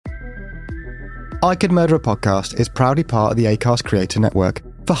I Could Murder a Podcast is proudly part of the Acast Creator Network.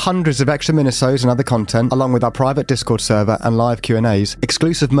 For hundreds of extra minisodes and other content, along with our private Discord server and live Q&As,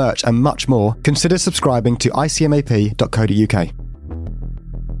 exclusive merch and much more, consider subscribing to icmap.co.uk.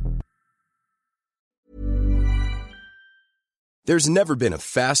 There's never been a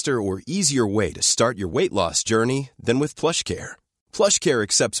faster or easier way to start your weight loss journey than with PlushCare. PlushCare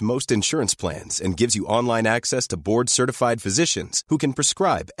accepts most insurance plans and gives you online access to board-certified physicians who can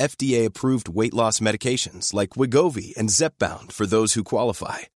prescribe FDA-approved weight loss medications like Wegovy and Zepbound for those who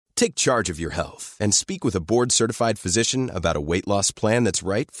qualify. Take charge of your health and speak with a board-certified physician about a weight loss plan that's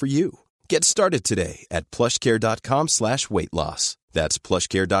right for you. Get started today at plushcare.com/weight-loss. That's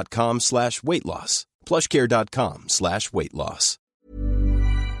plushcare.com/weight-loss. plushcare.com/weight-loss.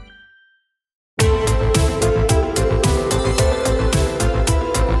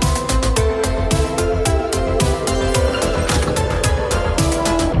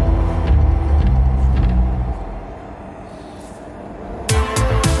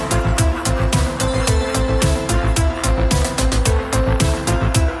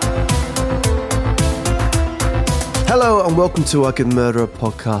 Hello and welcome to I Could Murder a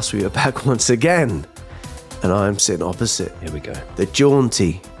Podcast. We are back once again, and I'm sitting opposite. Here we go. The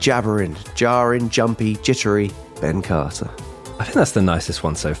jaunty, jabbering, jarring, jumpy, jittery Ben Carter. I think that's the nicest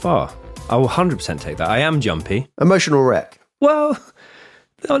one so far. I will 100% take that. I am jumpy. Emotional wreck. Well,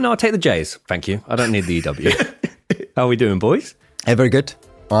 oh no, I'll take the J's. Thank you. I don't need the EW. How are we doing, boys? Hey, very good.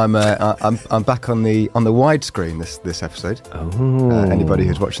 I'm back on the widescreen this episode. Oh. Anybody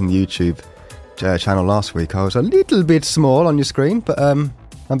who's watching the YouTube channel last week, I was a little bit small on your screen, but I'm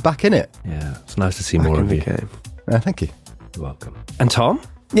back in it. Yeah, it's nice to see more of you. Thank you. You're welcome. And Tom?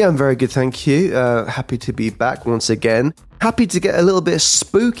 Yeah, I'm very good, thank you. Happy to be back once again. Happy to get a little bit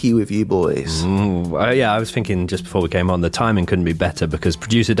spooky with you boys. Yeah, I was thinking just before we came on, the timing couldn't be better because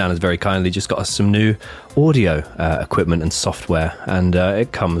producer Dan has very kindly just got us some new audio equipment and software, and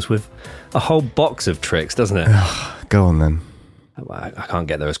it comes with a whole box of tricks, doesn't it? Go on then. I can't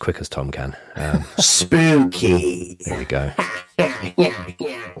get there as quick as Tom can. Spooky. There we go.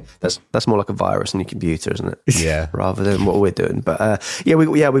 That's more like a virus on your computer, isn't it? Yeah. Rather than what we're doing. But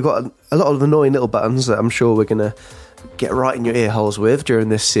we've got a lot of annoying little buttons that I'm sure we're going to get right in your ear holes with during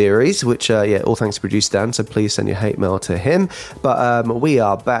this series, which, all thanks to producer Dan, so please send your hate mail to him. But we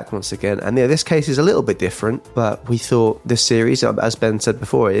are back once again, and this case is a little bit different, but we thought this series, as Ben said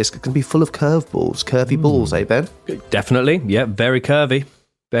before, is going to be full of curveballs, curvy balls, eh, Ben? Definitely, yeah, very curvy.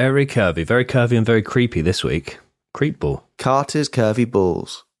 Very curvy and very creepy this week. Creep ball. Carter's curvy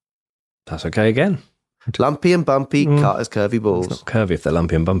balls. That's okay again. Lumpy and bumpy, Carter's curvy balls. It's not curvy if they're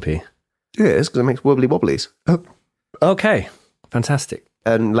lumpy and bumpy. Yeah, it is, because it makes wobbly wobblies. Oh. Okay, fantastic.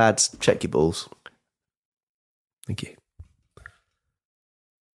 And lads, check your balls. Thank you.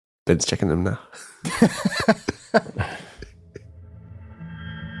 Ben's checking them now.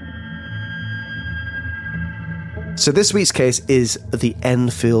 So this week's case is the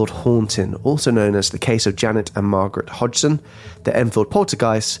Enfield haunting, also known as the case of Janet and Margaret Hodgson, the Enfield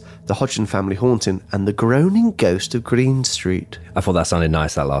poltergeist, the Hodgson family haunting, and the groaning ghost of Green Street. I thought that sounded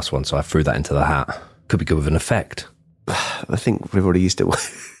nice, that last one, so I threw that into the hat. Could be good with an effect. I think we've already used it.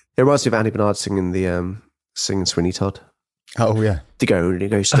 It reminds me of Annie Bernard singing singing Sweeney Todd. Oh yeah, The groaning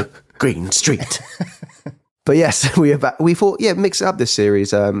ghost of Green Street. But yes, we are back. We thought, mix it up this series.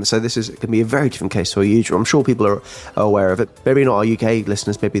 So this is going to be a very different case to our usual. I'm sure people are aware of it. Maybe not our UK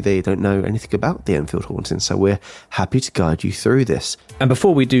listeners. Maybe they don't know anything about the Enfield haunting. So we're happy to guide you through this. And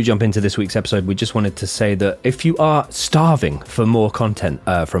before we do jump into this week's episode, we just wanted to say that if you are starving for more content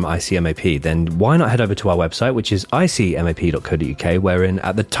from ICMAP, then why not head over to our website, which is icmap.co.uk, wherein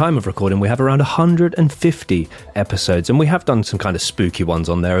at the time of recording, we have around 150 episodes. And we have done some kind of spooky ones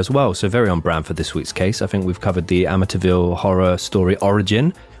on there as well. So very on brand for this week's case. I think we've covered the Amityville horror story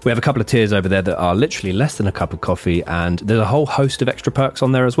Origin. We have a couple of tiers over there that are literally less than a cup of coffee, and there's a whole host of extra perks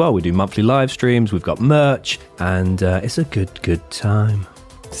on there as well. We do monthly live streams, we've got merch, and it's a good time.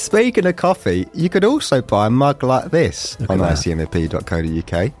 Speaking of coffee, you could also buy a mug like this on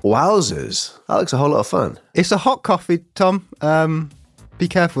icmap.co.uk. Wowzers. That looks a whole lot of fun. It's a hot coffee, Tom. Be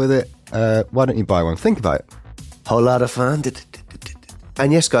careful with it. Why don't you buy one? Think about it. Whole lot of fun.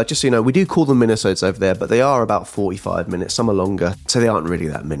 And yes, guys, just so you know, we do call them minisodes over there, but they are about 45 minutes. Some are longer, so they aren't really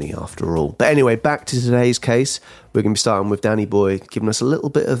that many after all. But anyway, back to today's case. We're going to be starting with Danny Boy, giving us a little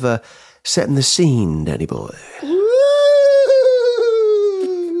bit of a setting the scene, Danny Boy. You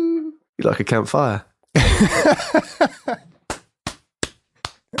like a campfire?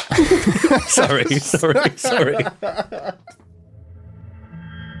 Sorry.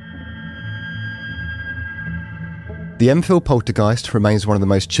 The Enfield Poltergeist remains one of the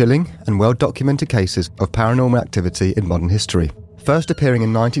most chilling and well-documented cases of paranormal activity in modern history. First appearing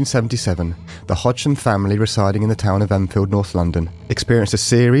in 1977, the Hodgson family residing in the town of Enfield, North London, experienced a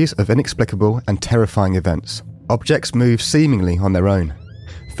series of inexplicable and terrifying events. Objects moved seemingly on their own.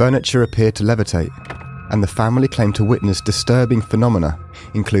 Furniture appeared to levitate, and the family claimed to witness disturbing phenomena,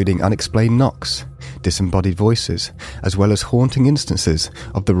 including unexplained knocks, disembodied voices, as well as haunting instances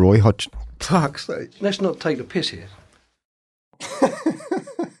of the Roy Hodgson... Fuck's sake. Let's not take the piss here.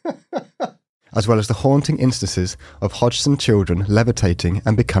 as well as the haunting instances of Hodgson children levitating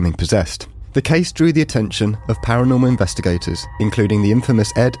and becoming possessed. The case drew the attention of paranormal investigators, including the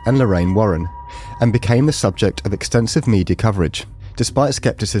infamous Ed and Lorraine Warren, and became the subject of extensive media coverage. Despite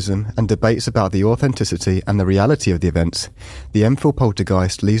scepticism and debates about the authenticity and the reality of the events, the Enfield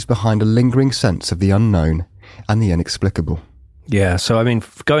Poltergeist leaves behind a lingering sense of the unknown and the inexplicable. Yeah, so I mean,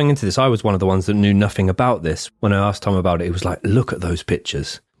 going into this, I was one of the ones that knew nothing about this. When I asked Tom about it, he was like, look at those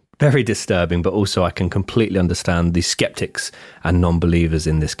pictures. Very disturbing, but also I can completely understand the skeptics and non-believers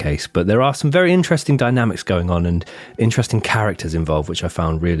in this case. But there are some very interesting dynamics going on and interesting characters involved, which I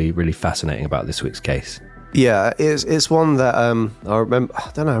found really, really fascinating about this week's case. Yeah, it's one that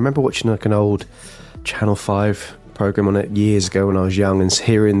I remember watching like an old Channel 5 program on it years ago when I was young, and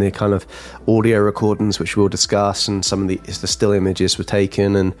hearing the kind of audio recordings which we'll discuss, and some of the still images were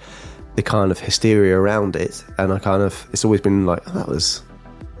taken and the kind of hysteria around it, and it's always been like, oh, that was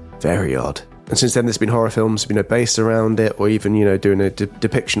very odd. And since then there's been horror films based around it, or even doing a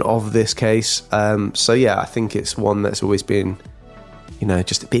depiction of this case. So yeah, I think it's one that's always been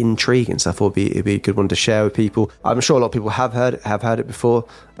just a bit intriguing. So I thought it'd be a good one to share with people. I'm sure a lot of people have heard of it before,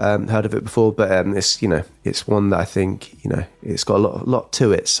 but it's one that I think it's got a lot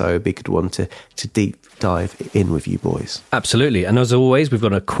to it. So it'd be a good one to deep dive in with you boys. Absolutely. And as always, we've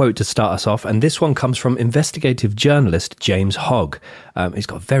got a quote to start us off, and this one comes from investigative journalist James Hogg. He's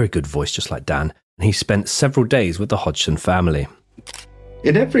got a very good voice, just like Dan, and he spent several days with the Hodgson family.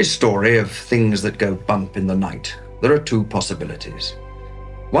 In every story of things that go bump in the night, there are two possibilities.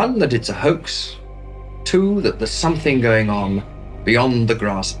 One, that it's a hoax. Two, that there's something going on beyond the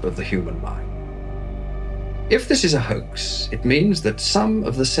grasp of the human mind. If this is a hoax, it means that some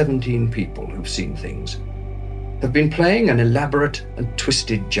of the 17 people who've seen things have been playing an elaborate and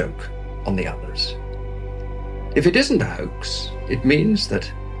twisted joke on the others. If it isn't a hoax, it means that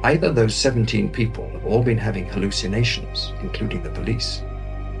either those 17 people have all been having hallucinations, including the police,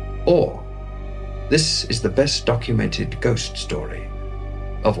 or this is the best documented ghost story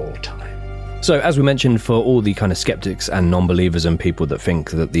of all time. So, as we mentioned, for all the kind of skeptics and non-believers and people that think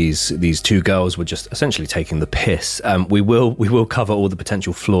that these two girls were just essentially taking the piss, we will cover all the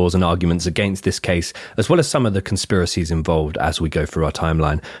potential flaws and arguments against this case, as well as some of the conspiracies involved as we go through our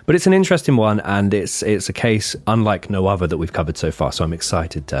timeline. But it's an interesting one, and it's a case unlike no other that we've covered so far. So I'm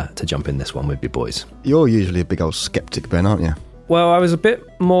excited to jump in this one with you boys. You're usually a big old skeptic, Ben, aren't you? Well, I was a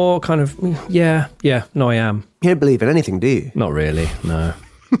bit more kind of, yeah, no, I am. You don't believe in anything, do you? Not really, no.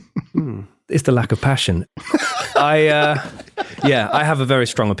 It's the lack of passion. I have a very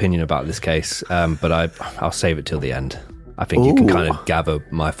strong opinion about this case, but I'll save it till the end. I think you can kind of gather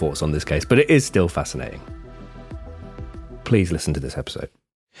my thoughts on this case, but it is still fascinating. Please listen to this episode.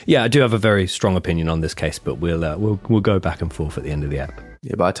 Yeah, I do have a very strong opinion on this case, but we'll go back and forth at the end of the app.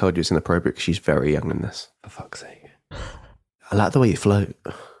 Yeah, but I told you it's inappropriate because she's very young in this. For fuck's sake. I like the way you float.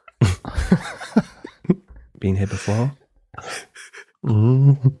 Been here before?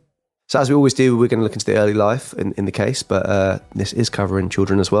 So as we always do, we're going to look into the early life in the case, but this is covering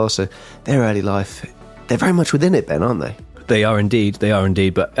children as well. So their early life, they're very much within it, Ben, aren't they? They are indeed.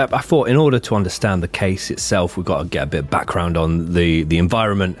 But I thought in order to understand the case itself, we've got to get a bit of background on the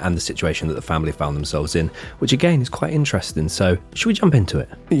environment and the situation that the family found themselves in, which again is quite interesting. So should we jump into it?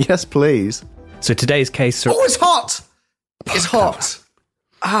 Yes, please. So today's case... Oh, it's hot! It's hot!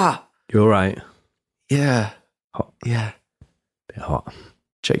 Ah! You all right? Yeah. Hot. Yeah. Bit hot.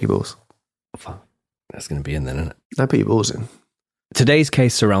 Check your balls. Oh, fuck. That's going to be in then, isn't it? No, put your balls in. Today's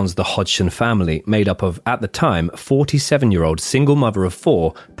case surrounds the Hodgson family, made up of, at the time, 47-year-old single mother of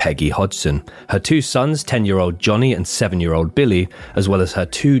four, Peggy Hodgson, her two sons, 10-year-old Johnny and 7-year-old Billy, as well as her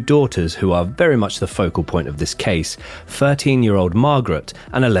two daughters, who are very much the focal point of this case, 13-year-old Margaret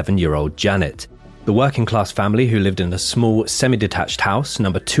and 11-year-old Janet. The working-class family who lived in a small, semi-detached house,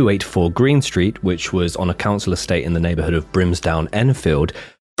 number 284 Green Street, which was on a council estate in the neighbourhood of Brimsdown, Enfield.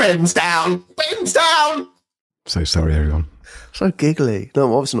 Brimsdown! Brimsdown! So sorry, everyone. So giggly. No,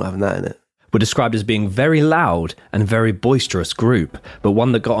 I'm obviously not having that in it. Were described as being very loud and very boisterous group, but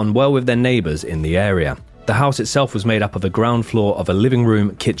one that got on well with their neighbours in the area. The house itself was made up of a ground floor of a living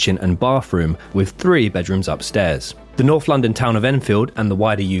room, kitchen and bathroom, with 3 bedrooms upstairs. The North London town of Enfield, and the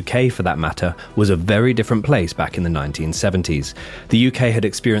wider UK for that matter, was a very different place back in the 1970s. The UK had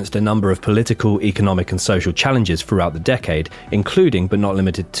experienced a number of political, economic and social challenges throughout the decade, including, but not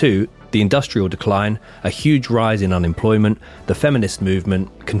limited to, the industrial decline, a huge rise in unemployment, the feminist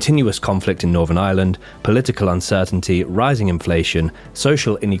movement, continuous conflict in Northern Ireland, political uncertainty, rising inflation,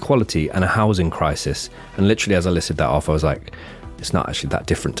 social inequality and a housing crisis. And literally as I listed that off, I was like, it's not actually that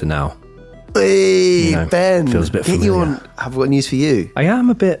different to now. Hey, Ben, feels a bit familiar. I've got news for you. I am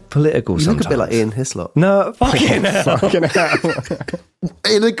a bit political sometimes. You look a bit like Ian Hislop. No, fucking hell. Fucking hell.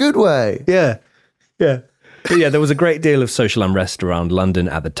 In a good way. Yeah. But yeah, there was a great deal of social unrest around London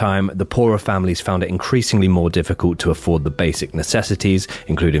at the time. The poorer families found it increasingly more difficult to afford the basic necessities,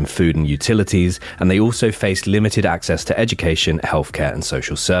 including food and utilities, and they also faced limited access to education, healthcare and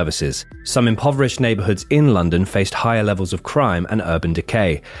social services. Some impoverished neighbourhoods in London faced higher levels of crime and urban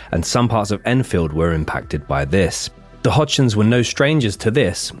decay, and some parts of Enfield were impacted by this. The Hodgsons were no strangers to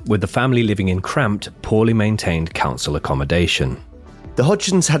this, with the family living in cramped, poorly maintained council accommodation. The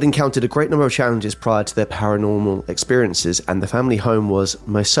Hodgsons had encountered a great number of challenges prior to their paranormal experiences, and the family home was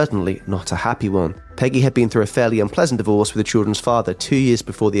most certainly not a happy one. Peggy had been through a fairly unpleasant divorce with the children's father 2 years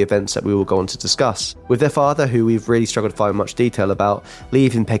before the events that we will go on to discuss, with their father, who we've really struggled to find much detail about,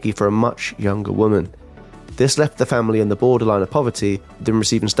 leaving Peggy for a much younger woman. This left the family on the borderline of poverty, with them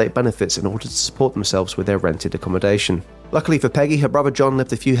receiving state benefits in order to support themselves with their rented accommodation. Luckily for Peggy, her brother John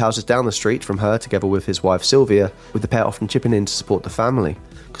lived a few houses down the street from her, together with his wife Sylvia, with the pair often chipping in to support the family.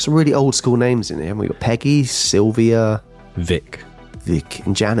 Got some really old school names in here. We've got Peggy, Sylvia, Vic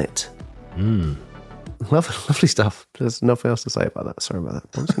and Janet. Lovely stuff. There's nothing else to say about that. Sorry about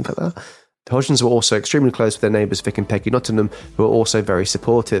that. I'm just going to cut that. The Hodgsons were also extremely close with their neighbours Vic and Peggy Nottingham, who were also very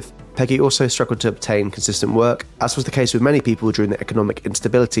supportive. Peggy also struggled to obtain consistent work, as was the case with many people during the economic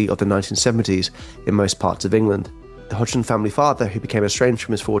instability of the 1970s in most parts of England. The Hodgson family father, who became estranged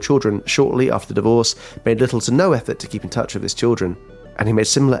from his 4 children shortly after the divorce, made little to no effort to keep in touch with his children, and he made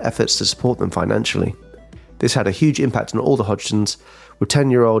similar efforts to support them financially. This had a huge impact on all the Hodgsons, with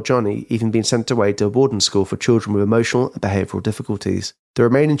 10-year-old Johnny even being sent away to a boarding school for children with emotional and behavioural difficulties. The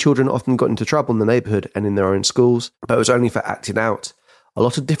remaining children often got into trouble in the neighbourhood and in their own schools, but it was only for acting out. A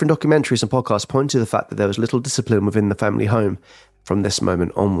lot of different documentaries and podcasts point to the fact that there was little discipline within the family home from this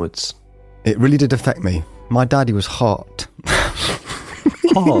moment onwards. It really did affect me. My daddy was hot.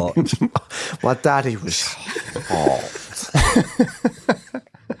 Hot? My daddy was hot.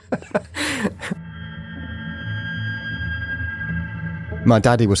 My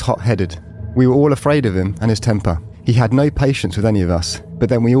daddy was hot-headed. We were all afraid of him and his temper. He had no patience with any of us, but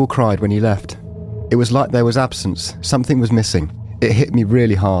then we all cried when he left. It was like there was absence, something was missing. It hit me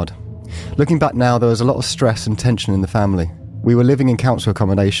really hard. Looking back now, there was a lot of stress and tension in the family. We were living in council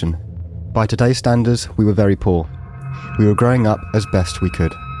accommodation. By today's standards, we were very poor. We were growing up as best we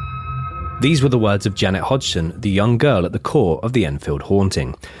could. These were the words of Janet Hodgson, the young girl at the core of the Enfield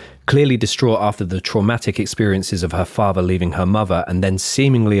haunting. Clearly distraught after the traumatic experiences of her father leaving her mother and then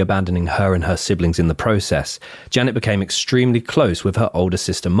seemingly abandoning her and her siblings in the process, Janet became extremely close with her older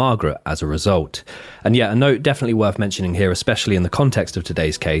sister Margaret as a result. And yeah, a note definitely worth mentioning here, especially in the context of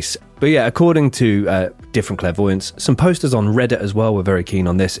today's case. But yeah, according to different clairvoyants, some posters on Reddit as well were very keen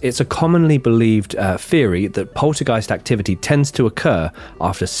on this. It's a commonly believed theory that poltergeist activity tends to occur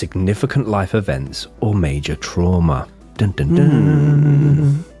after significant life events or major trauma. Dun, dun,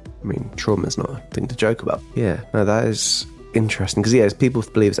 dun. I mean, trauma's not a thing to joke about. Yeah, no, that is interesting. Because, yeah, people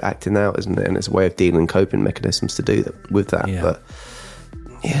believe it's acting out, isn't it? And it's a way of dealing, coping mechanisms to do that with that. Yeah. But,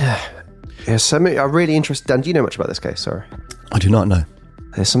 yeah, so I'm really interested. Dan, do you know much about this case? Sorry. I do not know.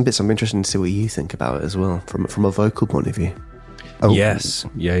 There's some bits I'm interested to see what you think about it as well, from a vocal point of view. Oh. Yes.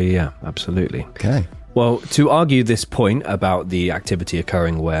 Yeah, absolutely. Okay. Well, to argue this point about the activity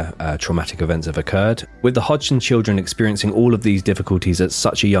occurring where traumatic events have occurred, with the Hodgson children experiencing all of these difficulties at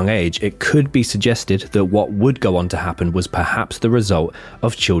such a young age, it could be suggested that what would go on to happen was perhaps the result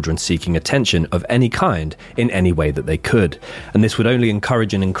of children seeking attention of any kind in any way that they could. And this would only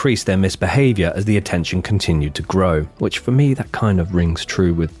encourage and increase their misbehaviour as the attention continued to grow, which for me, that kind of rings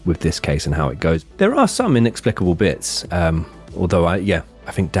true with this case and how it goes. There are some inexplicable bits, although I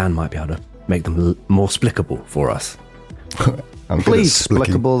think Dan might be able to make them more splicable for us. Please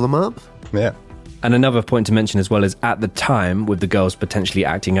splicable them up. Yeah. And another point to mention as well is at the time, with the girls potentially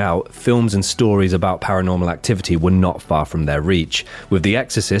acting out, films and stories about paranormal activity were not far from their reach, with The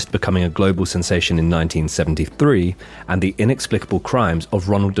Exorcist becoming a global sensation in 1973 and The Inexplicable Crimes of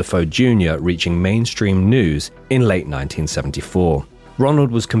Ronald Defoe Jr. reaching mainstream news in late 1974.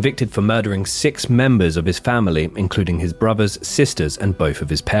 Ronald was convicted for murdering 6 members of his family, including his brothers, sisters, and both of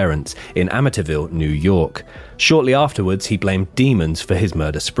his parents, in Amityville, New York. Shortly afterwards, he blamed demons for his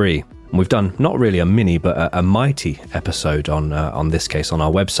murder spree. And we've done not really a mini, but a mighty episode on this case on our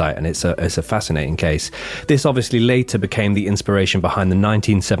website, and it's a fascinating case. This obviously later became the inspiration behind the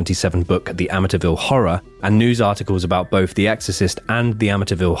 1977 book The Amityville Horror, and news articles about both The Exorcist and The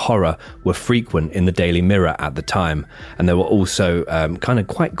Amityville Horror were frequent in the Daily Mirror at the time. And there were also kind of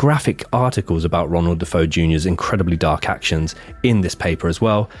quite graphic articles about Ronald Defoe Jr.'s incredibly dark actions in this paper as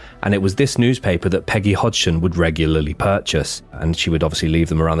well. And it was this newspaper that Peggy Hodgson would regularly purchase. And she would obviously leave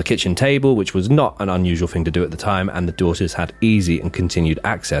them around the kitchen table, which was not an unusual thing to do at the time, and the daughters had easy and continued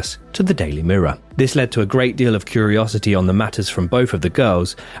access to the Daily Mirror. This led to a great deal of curiosity on the matters from both of the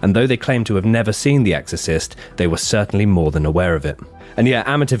girls, and though they claimed to have never seen The Exorcist, they were certainly more than aware of it. And yeah,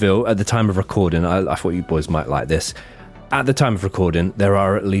 Amityville, at the time of recording, I thought you boys might like this. At the time of recording, there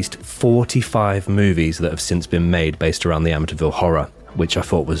are at least 45 movies that have since been made based around the Amityville Horror, which I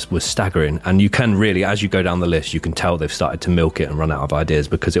thought was staggering. And you can really, as you go down the list, you can tell they've started to milk it and run out of ideas,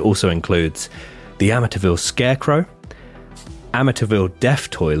 because it also includes the Amityville Scarecrow, Amityville Death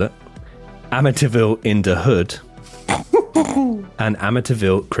Toilet, Amityville in the Hood, and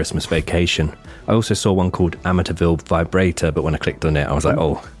Amityville Christmas Vacation. I also saw one called Amityville Vibrator, but when I clicked on it, I was like,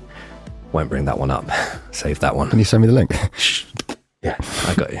 oh, won't bring that one up. Save that one. Can you send me the link? Yeah,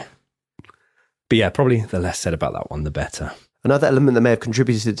 I got you. But yeah, probably the less said about that one, the better. Another element that may have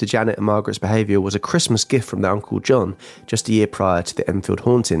contributed to Janet and Margaret's behaviour was a Christmas gift from their Uncle John, just a year prior to the Enfield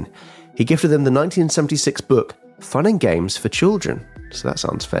haunting. He gifted them the 1976 book, Fun and Games for Children. So that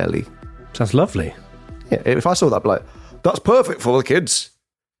sounds fairly... Sounds lovely. Yeah, if I saw that, I'd be like, that's perfect for the kids,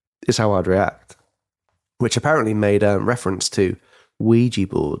 is how I'd react. Which apparently made reference to Ouija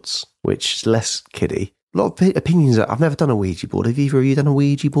boards, which is less kiddie. A lot of opinions. I've never done a Ouija board. Have either of you done a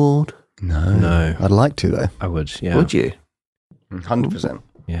Ouija board? No. I'd like to, though. I would, yeah. Would you? 100%.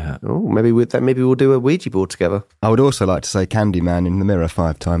 Yeah. Oh, maybe we'll do a Ouija board together. I would also like to say Candyman in the mirror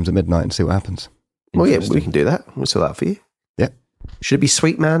 5 times at midnight and see what happens. Well, yeah, we can do that. We'll sort that for you. Yep. Should it be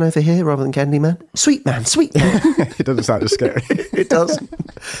Sweet Man over here rather than Candyman? Sweet Man, Sweet Man. It doesn't sound as scary. It does.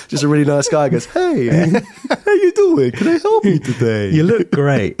 Just a really nice guy goes, hey, how you doing? Can I help you today? You look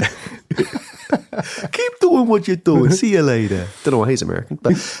great. Keep doing what you're doing. See you later. Don't know why he's American.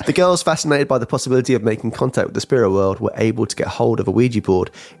 But the girls, fascinated by the possibility of making contact with the spirit world, were able to get hold of a Ouija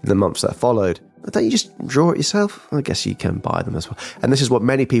board in the months that followed. But don't you just draw it yourself? I guess you can buy them as well. And this is what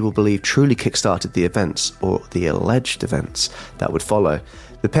many people believe truly kickstarted the events, or the alleged events, that would follow.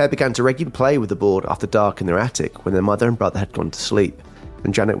 The pair began to regularly play with the board after dark in their attic when their mother and brother had gone to sleep.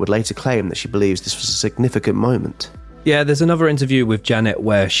 And Janet would later claim that she believes this was a significant moment. Yeah, there's another interview with Janet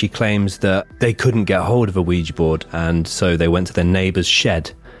where she claims that they couldn't get hold of a Ouija board, and so they went to their neighbour's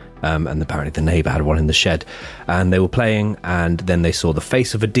shed. And apparently the neighbour had one in the shed. And they were playing, and then they saw the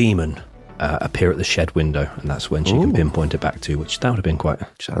face of a demon appear at the shed window, and that's when she can pinpoint it back to, which that would have been quite...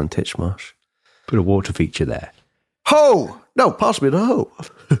 Sharon Titchmarsh. Put a water feature there. Ho! No, pass me the hoe.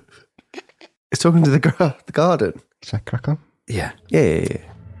 It's talking to the garden. Is that crack on? Yeah. Yeah.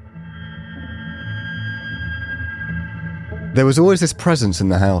 There was always this presence in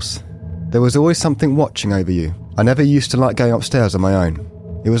the house. There was always something watching over you. I never used to like going upstairs on my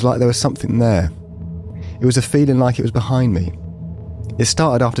own. It was like there was something there. It was a feeling like it was behind me. It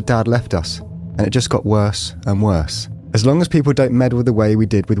started after Dad left us, and it just got worse and worse. As long as people don't meddle the way we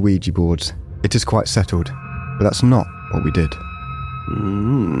did with Ouija boards, it is quite settled. But that's not what we did.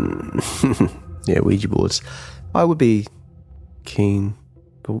 Yeah, Ouija boards. I would be keen.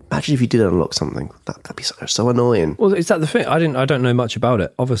 But imagine if you did unlock something. That'd be so annoying. Well, is that the thing? I don't know much about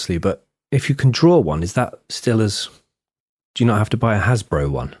it, obviously, but if you can draw one, is that still as... Do you not have to buy a Hasbro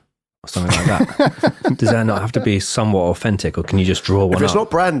one? Or something like that? Does that not have to be somewhat authentic, or can you just draw one If it's up?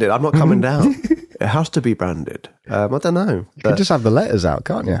 not branded, I'm not coming down. It has to be branded. I don't know. You can just have the letters out,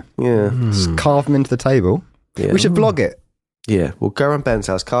 can't you? Yeah. Just carve them into the table. Yeah. We should vlog it. Yeah, we'll go around Ben's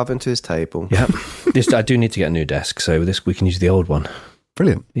house, carve into his table. Yeah. I do need to get a new desk, so this we can use the old one.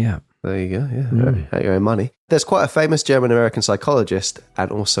 Brilliant. Yeah. There you go, yeah. At your own money. There's quite a famous German-American psychologist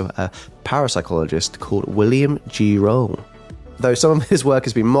and also a parapsychologist called William G. Roll. Though some of his work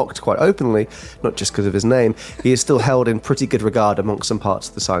has been mocked quite openly, not just because of his name, he is still held in pretty good regard amongst some parts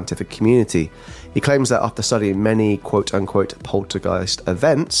of the scientific community. He claims that after studying many quote-unquote poltergeist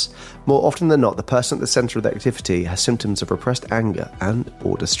events, more often than not, the person at the centre of the activity has symptoms of repressed anger and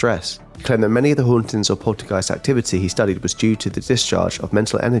or distress. He claimed that many of the hauntings or poltergeist activity he studied was due to the discharge of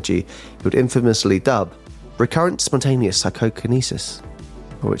mental energy he would infamously dub recurrent spontaneous psychokinesis,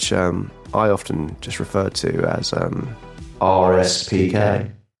 which I often just refer to as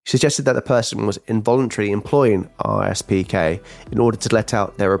RSPK. He suggested that the person was involuntarily employing RSPK in order to let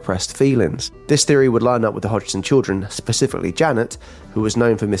out their repressed feelings. This theory would line up with the Hodgson children, specifically Janet, who was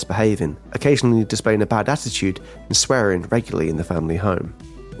known for misbehaving, occasionally displaying a bad attitude and swearing regularly in the family home.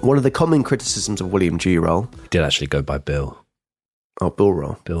 One of the common criticisms of William G. Roll... He did actually go by Bill. Oh, Bill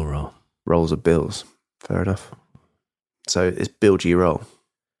Roll. Bill Roll. Rolls are bills. Fair enough. So it's Bill G. Roll.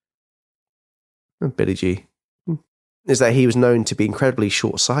 Billy G. Is that he was known to be incredibly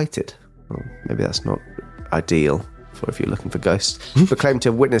short-sighted. Well, maybe that's not ideal for if you're looking for ghosts. But claimed to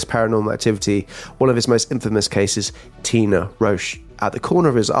have witnessed paranormal activity. One of his most infamous cases, Tina Roche, at the corner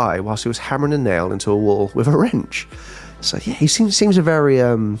of his eye whilst he was hammering a nail into a wall with a wrench. So yeah, he seems a very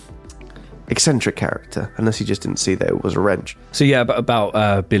eccentric character, unless he just didn't see that it was a wrench. So yeah, but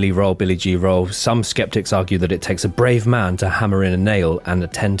about Billy G. Roll, some skeptics argue that it takes a brave man to hammer in a nail and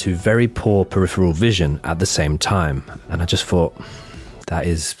attend to very poor peripheral vision at the same time. And I just thought,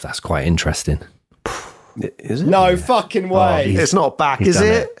 that's quite interesting. Is it? No fucking way. It's not back, is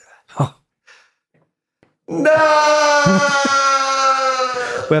it? Oh. No!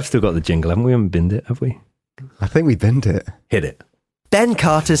 We have still got the jingle, haven't we? We haven't binned it, have we? I think we binned it. Hit it. Ben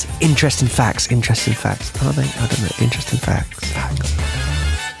Carter's interesting facts. Interesting facts. Are they? I don't know. Interesting facts.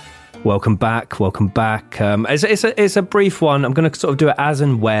 Welcome back. It's a brief one. I'm going to sort of do it as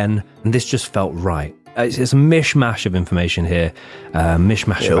and when, and this just felt right. It's a mishmash of information here.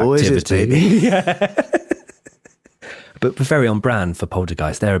 Mishmash of activity. Yeah. But very on brand for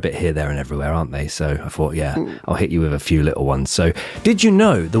Poltergeist. They're a bit here, there and everywhere, aren't they? So I thought, I'll hit you with a few little ones. So did you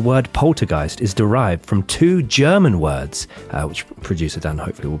know the word poltergeist is derived from two German words, which producer Dan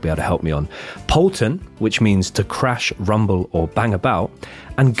hopefully will be able to help me on. Poltern, which means to crash, rumble or bang about,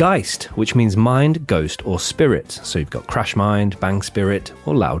 and Geist, which means mind, ghost or spirit. So you've got crash mind, bang spirit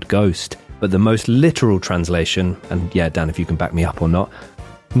or loud ghost. But the most literal translation, and yeah, Dan, if you can back me up or not,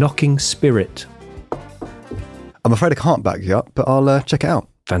 knocking spirit. I'm afraid I can't back you up, but I'll check it out.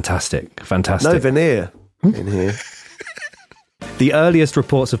 Fantastic. No veneer in here. The earliest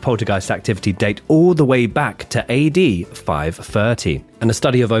reports of poltergeist activity date all the way back to AD 530, and a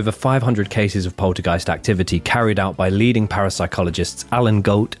study of over 500 cases of poltergeist activity carried out by leading parapsychologists Alan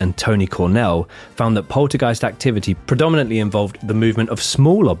Galt and Tony Cornell found that poltergeist activity predominantly involved the movement of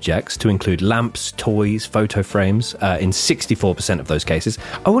small objects to include lamps, toys, photo frames. In 64% of those cases,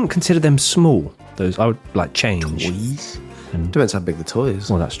 I wouldn't consider them small. Those I would like change. Toys? Depends how big the toy is.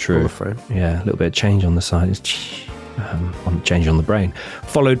 Well, that's true. On the frame. Yeah, a little bit of change on the side. Change on the brain.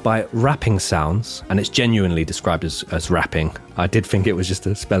 Followed by rapping sounds, and it's genuinely described as rapping. I did think it was just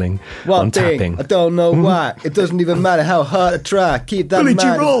a spelling on tapping. I don't know why. It doesn't even matter how hard I try. Keep that in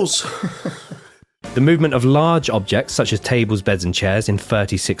mind. Rolls. The movement of large objects such as tables, beds and chairs in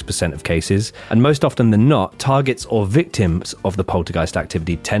 36% of cases, and most often than not, targets or victims of the poltergeist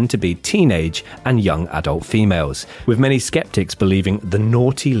activity tend to be teenage and young adult females, with many skeptics believing the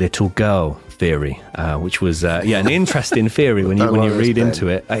naughty little girl theory, which was an interesting theory when you read into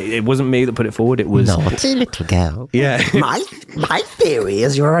it. It wasn't me that put it forward, it was... Naughty little girl. Yeah. My theory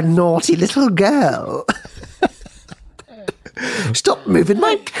is you're a naughty little girl. Stop moving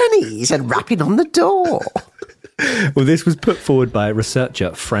my pennies and rapping on the door. Well, this was put forward by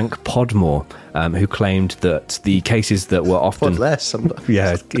researcher Frank Podmore, who claimed that the cases that were often...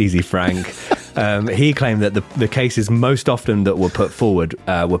 Yeah, easy, Frank. He claimed that the cases most often that were put forward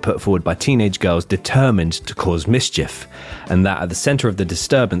by teenage girls determined to cause mischief, and that at the centre of the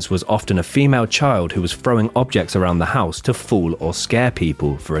disturbance was often a female child who was throwing objects around the house to fool or scare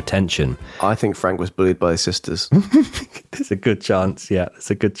people for attention. I think Frank was bullied by his sisters. There's a good chance, yeah,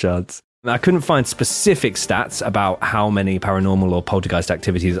 there's a good chance. I couldn't find specific stats about how many paranormal or poltergeist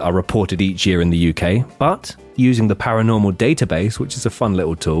activities are reported each year in the UK, but using the paranormal database, which is a fun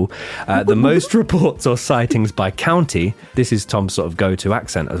little tool, the most reports or sightings by county, this is Tom's sort of go-to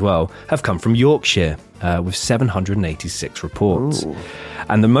accent as well, have come from Yorkshire, with 786 reports. Ooh.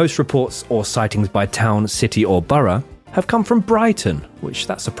 And the most reports or sightings by town, city or borough have come from Brighton, which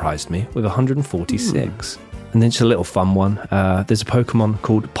that surprised me, with 146. And then just a little fun one. There's a Pokemon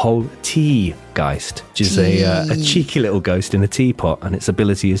called Poltergeist, which is a cheeky little ghost in a teapot, and its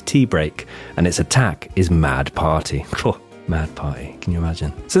ability is Tea Break, and its attack is Mad Party. Mad Party, can you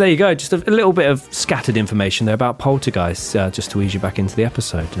imagine? So there you go, just a little bit of scattered information there about poltergeists, just to ease you back into the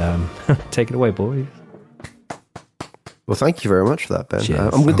episode. Take it away, boys. Well, thank you very much for that, Ben. Cheers.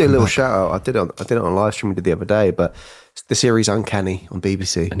 I'm going to do a little shout out. I did it on a live stream we did the other day, but the series Uncanny on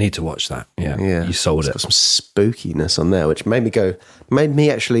BBC. I need to watch that. Yeah. You sold it. Got some spookiness on there, which made me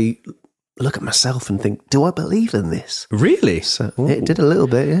actually look at myself and think, do I believe in this? Really? So it did a little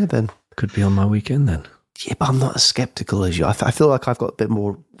bit, yeah, Ben. Could be on my weekend then. Yeah, but I'm not as sceptical as you. I feel like I've got a bit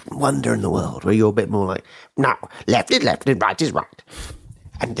more wonder in the world, where you're a bit more like, No, left is left and right is right.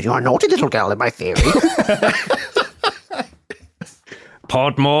 And you're a naughty little girl in my theory.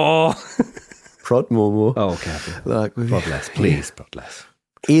 Podmore. prod more. Oh, careful. Like, Prod less, please. Prod less.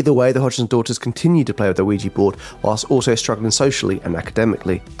 Either way, the Hodgson daughters continued to play with the Ouija board whilst also struggling socially and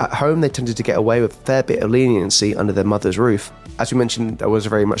academically. At home, they tended to get away with a fair bit of leniency under their mother's roof. As we mentioned, they was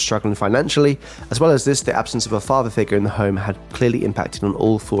very much struggling financially. As well as this, the absence of a father figure in the home had clearly impacted on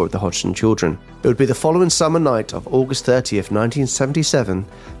all four of the Hodgson children. It would be the following summer night of August 30th, 1977,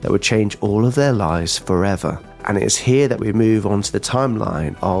 that would change all of their lives forever. And it is here that we move on to the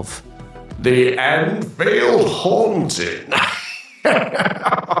timeline of The Enfield Haunting.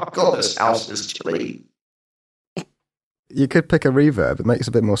 God, this house is chilly. You could pick a reverb. It makes it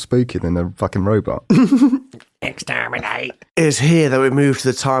a bit more spooky than a fucking robot. Exterminate. It is here that we move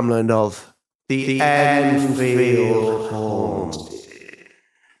to the timeline of the Enfield Haunting.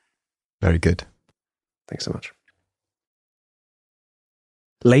 Very good. Thanks so much.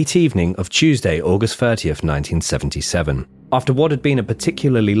 Late evening of Tuesday, August 30th, 1977. After what had been a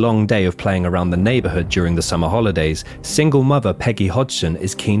particularly long day of playing around the neighbourhood during the summer holidays, single mother Peggy Hodgson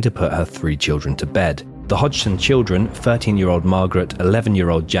is keen to put her 3 children to bed. The Hodgson children, 13-year-old Margaret,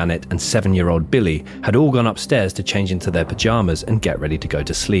 11-year-old Janet and 7-year-old Billy, had all gone upstairs to change into their pyjamas and get ready to go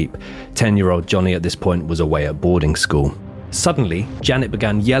to sleep. 10-year-old Johnny at this point was away at boarding school. Suddenly, Janet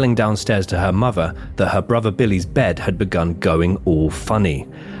began yelling downstairs to her mother that her brother Billy's bed had begun going all funny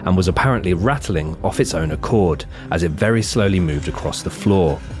and was apparently rattling off its own accord as it very slowly moved across the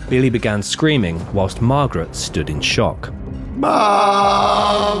floor. Billy began screaming whilst Margaret stood in shock.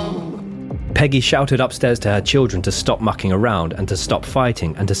 Mom! Peggy shouted upstairs to her children to stop mucking around and to stop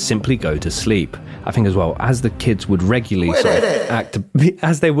fighting and to simply go to sleep. I think as well, as the kids would regularly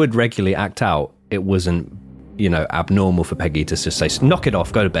act out, it wasn't abnormal for Peggy to just say, knock it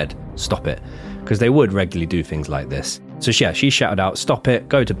off, go to bed, stop it. Because they would regularly do things like this. So yeah, she shouted out, stop it,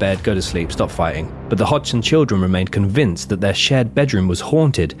 go to bed, go to sleep, stop fighting. But the Hodgson children remained convinced that their shared bedroom was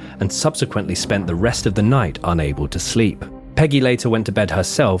haunted and subsequently spent the rest of the night unable to sleep. Peggy later went to bed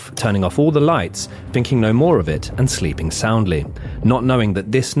herself, turning off all the lights, thinking no more of it and sleeping soundly, not knowing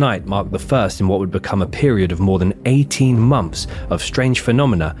that this night marked the first in what would become a period of more than 18 months of strange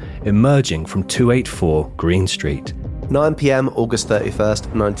phenomena emerging from 284 Green Street. 9 p.m, August 31st,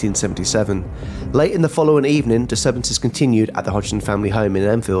 1977. Late in the following evening, disturbances continued at the Hodgson family home in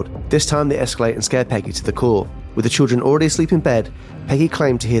Enfield. This time they escalate and scare Peggy to the core. With the children already asleep in bed, Peggy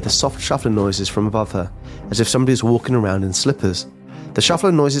claimed to hear the soft shuffling noises from above her, as if somebody was walking around in slippers. The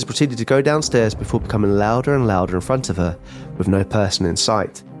shuffling noises proceeded to go downstairs before becoming louder and louder in front of her, with no person in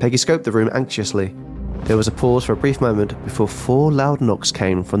sight. Peggy scoped the room anxiously. There was a pause for a brief moment before 4 loud knocks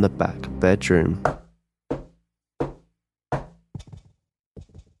came from the back bedroom.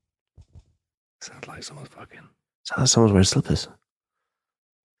 Sounds like someone's fucking. Sounds like someone's wearing slippers.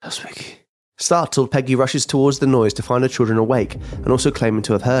 That's spooky. Startled, Peggy rushes towards the noise to find her children awake and also claiming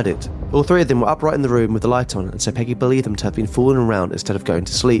to have heard it. All 3 of them were upright in the room with the light on, and so Peggy believed them to have been fooling around instead of going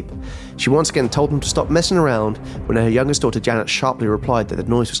to sleep. She once again told them to stop messing around when her youngest daughter Janet sharply replied that the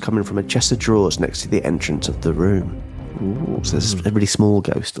noise was coming from a chest of drawers next to the entrance of the room. Ooh, so this is a really small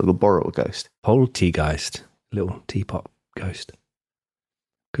ghost, a little Boral ghost. Poltergeist, little teapot ghost.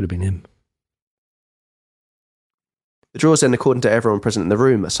 Could have been him. The drawers then, according to everyone present in the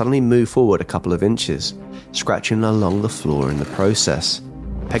room, suddenly move forward a couple of inches, scratching along the floor in the process.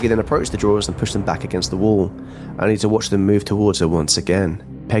 Peggy then approached the drawers and pushed them back against the wall, only to watch them move towards her once again.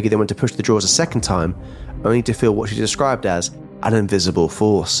 Peggy then went to push the drawers a second time, only to feel what she described as an invisible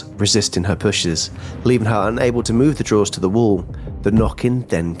force resisting her pushes, leaving her unable to move the drawers to the wall. The knocking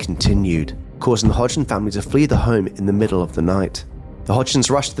then continued, causing the Hodgson family to flee the home in the middle of the night. The Hodgsons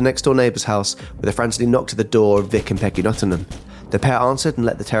rushed to the next door neighbour's house, where they frantically knocked at the door of Vic and Peggy Nottingham. The pair answered and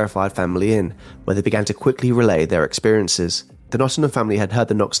let the terrified family in, where they began to quickly relay their experiences. The Nottingham family had heard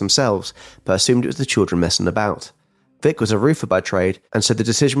the knocks themselves, but assumed it was the children messing about. Vic was a roofer by trade, and so the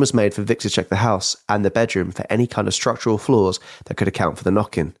decision was made for Vic to check the house and the bedroom for any kind of structural flaws that could account for the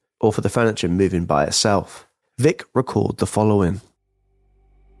knocking, or for the furniture moving by itself. Vic recalled the following.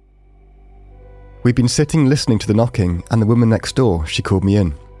 We'd been sitting listening to the knocking, and the woman next door, she called me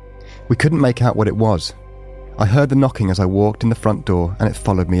in. We couldn't make out what it was. I heard the knocking as I walked in the front door, and it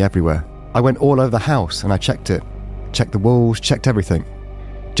followed me everywhere. I went all over the house and I checked it. Checked the walls, checked everything.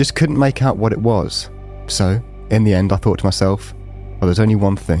 Just couldn't make out what it was. So, in the end, I thought to myself, well, there's only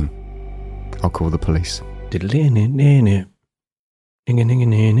one thing. I'll call the police.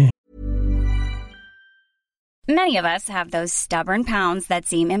 Many of us have those stubborn pounds that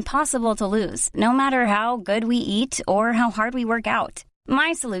seem impossible to lose, no matter how good we eat or how hard we work out.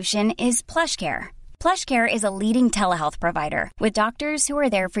 My solution is PlushCare. PlushCare is a leading telehealth provider with doctors who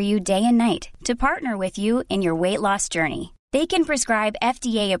are there for you day and night to partner with you in your weight loss journey. They can prescribe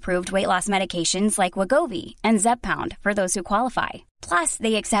FDA-approved weight loss medications like Wegovy and Zepbound for those who qualify. Plus,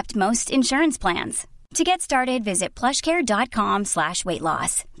 they accept most insurance plans. To get started, visit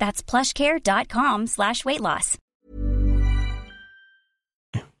plushcare.com/weightloss. That's plushcare.com/weightloss.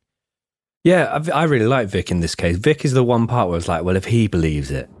 Yeah, I really like Vic in this case. Vic is the one part where it's like, well, if he believes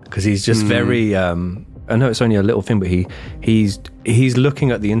it, because he's just very. I know it's only a little thing, but he's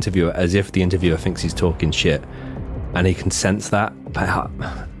looking at the interviewer as if the interviewer thinks he's talking shit, and he can sense that.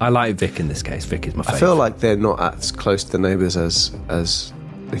 I like Vic in this case. Vic is my favourite. I feel like they're not as close to the neighbours as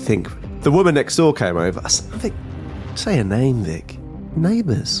they think. The woman next door came over. I said, Vic, say a name, Vic.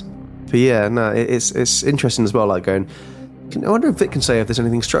 Neighbours. But yeah, no, it's interesting as well, like going, I wonder if Vic can say if there's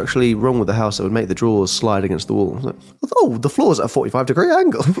anything structurally wrong with the house that would make the drawers slide against the wall. Like, oh, the floor's at a 45-degree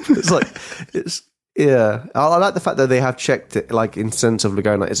angle. Yeah. I like the fact that they have checked it, like, in sense of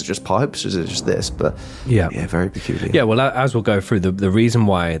going, like, is it just pipes? Is it just this? But yeah, very peculiar. Yeah, well, as we'll go through, the reason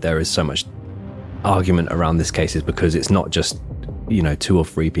why there is so much argument around this case is because it's not just, 2 or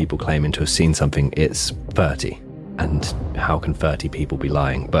 3 people claiming to have seen something, it's 30. And how can 30 people be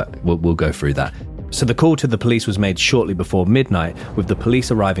lying? But we'll go through that. So the call to the police was made shortly before midnight, with the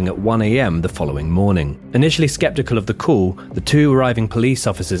police arriving at 1 a.m. the following morning. Initially skeptical of the call, the 2 arriving police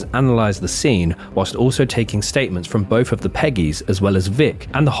officers analysed the scene whilst also taking statements from both of the Peggys as well as Vic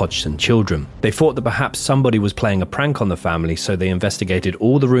and the Hodgson children. They thought that perhaps somebody was playing a prank on the family, so they investigated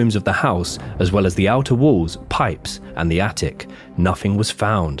all the rooms of the house as well as the outer walls, pipes and the attic. Nothing was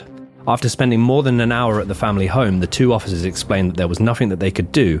found. After spending more than an hour at the family home, the 2 officers explained that there was nothing that they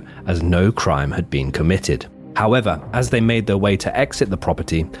could do as no crime had been committed. However, as they made their way to exit the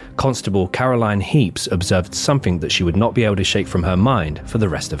property, Constable Caroline Heaps observed something that she would not be able to shake from her mind for the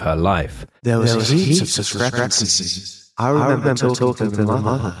rest of her life. There was heaps of discrepancies. I remember talking to my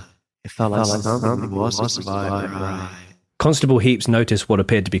mother. It felt like something wasn't right. Constable Heaps noticed what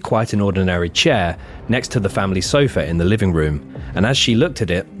appeared to be quite an ordinary chair next to the family sofa in the living room, and as she looked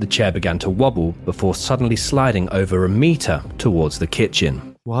at it, the chair began to wobble before suddenly sliding over a metre towards the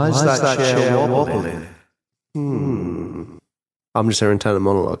kitchen. Why is that chair wobbling? I'm just hearing internal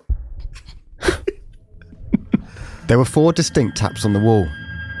monologue. There were 4 distinct taps on the wall.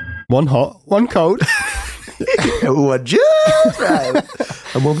 One hot, one cold. One just right.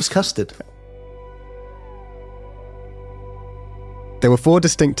 And one was custard. There were 4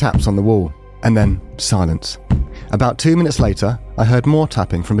 distinct taps on the wall, and then silence. About 2 minutes later, I heard more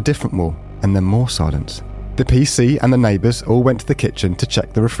tapping from a different wall, and then more silence. The PC and the neighbours all went to the kitchen to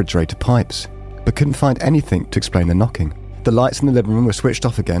check the refrigerator pipes, but couldn't find anything to explain the knocking. The lights in the living room were switched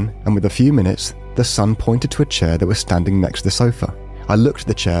off again, and with a few minutes, the son pointed to a chair that was standing next to the sofa. I looked at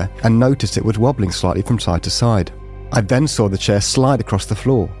the chair and noticed it was wobbling slightly from side to side. I then saw the chair slide across the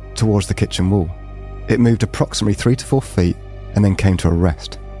floor towards the kitchen wall. It moved approximately 3 to 4 feet and then came to a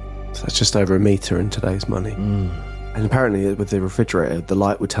rest. So that's just over a metre in today's money. And apparently with the refrigerator, the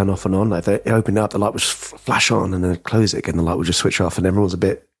light would turn off and on. Like if they opened it up, the light would flash on, and then close it again, the light would just switch off, and everyone's a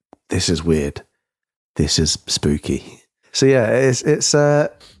bit, this is weird. This is spooky. So yeah, it's a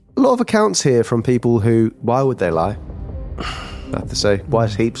lot of accounts here from people who, why would they lie? I have to say, why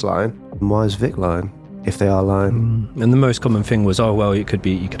is Heaps lying? And why is Vic lying? If they are lying. And the most common thing was, you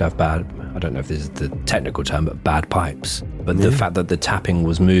could have bad, I don't know if this is the technical term, but bad pipes. But the fact that the tapping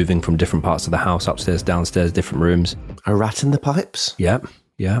was moving from different parts of the house, upstairs, downstairs, different rooms. A rat in the pipes? Yep.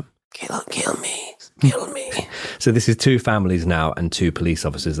 Kill me. So this is 2 families now and 2 police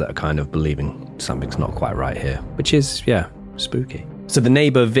officers that are kind of believing something's not quite right here, which is, spooky. So the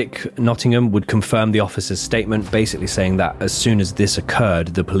neighbour, Vic Nottingham, would confirm the officer's statement, basically saying that as soon as this occurred,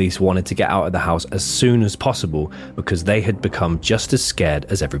 the police wanted to get out of the house as soon as possible because they had become just as scared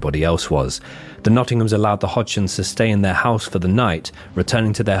as everybody else was. The Nottinghams allowed the Hodgsons to stay in their house for the night,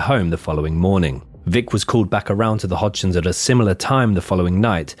 returning to their home the following morning. Vic was called back around to the Hodgsons at a similar time the following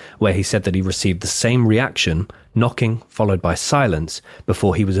night, where he said that he received the same reaction, knocking followed by silence,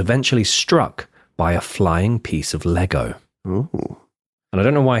 before he was eventually struck by a flying piece of Lego. Ooh. And I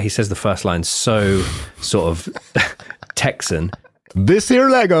don't know why he says the first line so sort of Texan. This here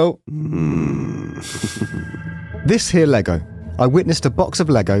Lego. This here Lego. I witnessed a box of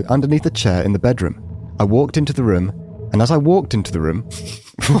Lego underneath a chair in the bedroom. I walked into the room, and as I walked into the room...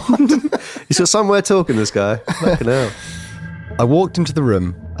 He's got somewhere talking, this guy. Fucking hell. I walked into the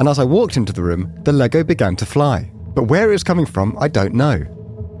room, and as I walked into the room, the Lego began to fly. But where it was coming from, I don't know.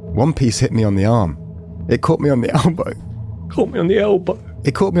 One piece hit me on the arm. It caught me on the elbow. Caught me on the elbow.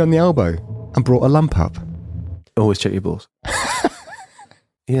 It caught me on the elbow and brought a lump up. Always check your balls.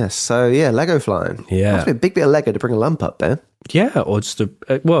 Yes, so Lego flying. Yeah. Must be a big bit of Lego to bring a lump up there. Yeah, or just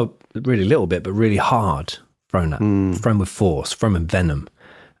really little bit, but really hard thrown with force, thrown with venom,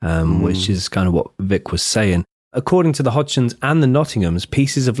 which is kind of what Vic was saying. According to the Hodgsons and the Nottinghams,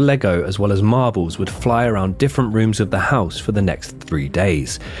 pieces of Lego as well as marbles would fly around different rooms of the house for the next 3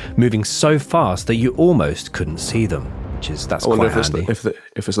 days, moving so fast that you almost couldn't see them, that's quite handy. If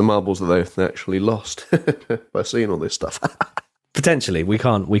it's the marbles that they actually lost by seeing all this stuff. Potentially, we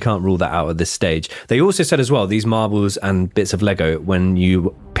can't rule that out at this stage. They also said as well, these marbles and bits of Lego, when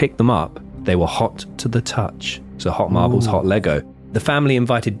you pick them up, they were hot to the touch. So hot marbles, hot Lego. The family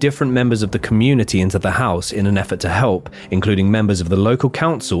invited different members of the community into the house in an effort to help, including members of the local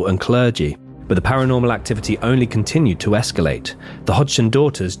council and clergy. But the paranormal activity only continued to escalate. The Hodgson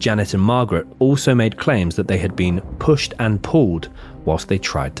daughters, Janet and Margaret, also made claims that they had been pushed and pulled whilst they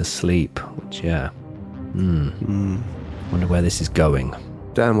tried to sleep. Which, wonder where this is going.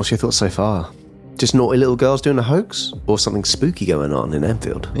 Dan, what's your thoughts so far? Just naughty little girls doing a hoax? Or something spooky going on in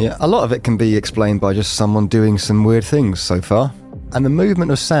Enfield? Yeah, a lot of it can be explained by just someone doing some weird things so far. And the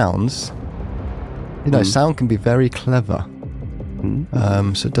movement of sounds, sound can be very clever.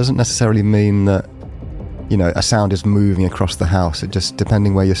 So it doesn't necessarily mean that, a sound is moving across the house. It just,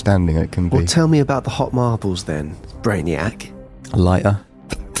 depending where you're standing, it can be. Well, tell me about the hot marbles then, Brainiac. A lighter.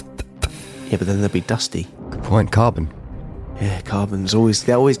 Yeah, but then they'll be dusty. Good point, carbon. Yeah, carbon's always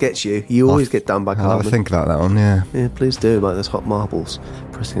gets you. You always get done by carbon. I'll think about that one, yeah. Yeah, please do, like those hot marbles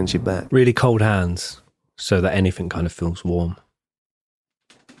pressing against your back. Really cold hands, so that anything kind of feels warm.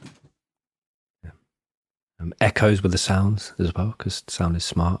 Echoes with the sounds as well, because sound is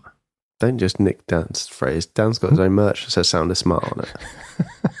smart. Don't just nick Dan's phrase. Dan's got his own merch that says sound is smart on it.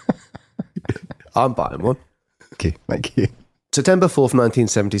 I'm buying one. Okay, thank you. September 4th,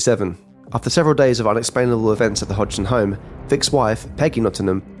 1977. After several days of unexplainable events at the Hodgson home, Vic's wife, Peggy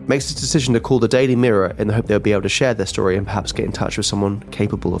Nottingham, makes the decision to call the Daily Mirror in the hope they'll be able to share their story and perhaps get in touch with someone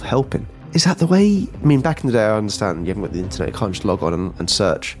capable of helping. Is that the way? I mean, back in the day, I understand you haven't got the internet, you can't just log on and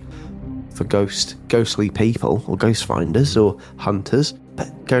search for ghostly people or ghost finders or hunters,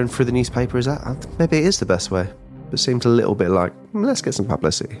 but going through the newspaper, maybe it is the best way. It seems a little bit like, let's get some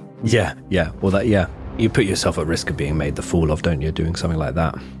publicity. Yeah. Well, you put yourself at risk of being made the fool of, don't you, doing something like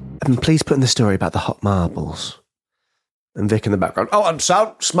that? And please put in the story about the hot marbles. And Vic in the background, oh, and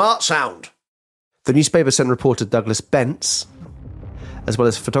sound, smart sound. The newspaper sent reporter Douglas Bentz, as well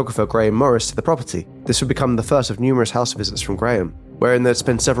as photographer Graham Morris, to the property. This would become the first of numerous house visits from Graham, wherein they'd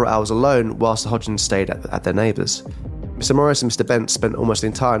spend several hours alone whilst the Hodgsons stayed at their neighbours. Mr. Morris and Mr. Bentz spent almost the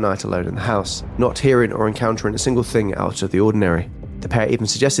entire night alone in the house, not hearing or encountering a single thing out of the ordinary. The pair even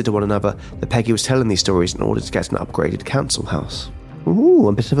suggested to one another that Peggy was telling these stories in order to get an upgraded council house. Ooh,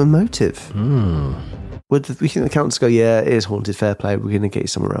 a bit of a motive. Would we think the council go, yeah, it is haunted, fair play, we're going to get you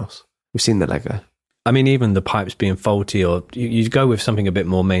somewhere else? We've seen the Lego. I mean, even the pipes being faulty, or you'd go with something a bit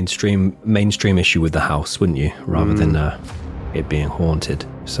more mainstream issue with the house, wouldn't you? Rather than it being haunted.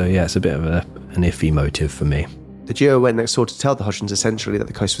 So yeah, it's a bit of an iffy motive for me. The duo went next door to tell the Hodgsons essentially that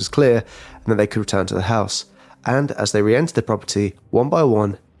the coast was clear and that they could return to the house. And as they re-entered the property, one by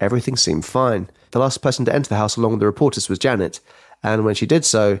one, everything seemed fine. The last person to enter the house along with the reporters was Janet, and when she did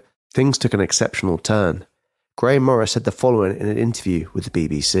so, things took an exceptional turn. Graham Morris said the following in an interview with the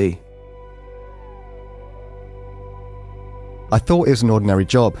BBC. I thought it was an ordinary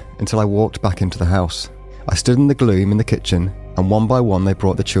job until I walked back into the house. I stood in the gloom in the kitchen, and one by one they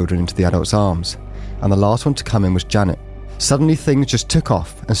brought the children into the adults' arms, and the last one to come in was Janet. Suddenly things just took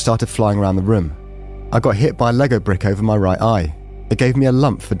off and started flying around the room. I got hit by a Lego brick over my right eye. It gave me a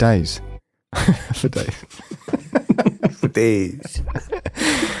lump for days. For days. For days.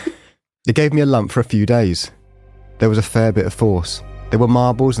 It gave me a lump for a few days. There was a fair bit of force. There were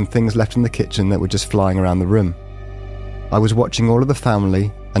marbles and things left in the kitchen that were just flying around the room. I was watching all of the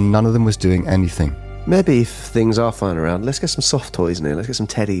family and none of them was doing anything. Maybe if things are flying around, let's get some soft toys in here. Let's get some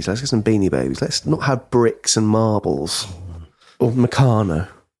teddies. Let's get some Beanie Babies. Let's not have bricks and marbles. Or Meccano.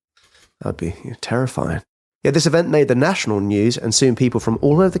 That'd be terrifying. Yeah, this event made the national news, and soon people from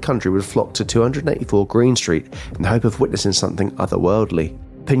all over the country would flock to 284 Green Street in the hope of witnessing something otherworldly.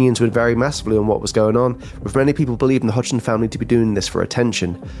 Opinions would vary massively on what was going on, with many people believing the Hodgson family to be doing this for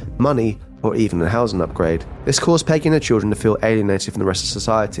attention, money, or even a housing upgrade. This caused Peggy and her children to feel alienated from the rest of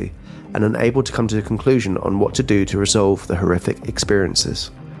society, and unable to come to a conclusion on what to do to resolve the horrific experiences.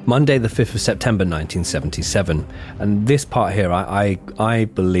 Monday the 5th of September 1977, and this part here, I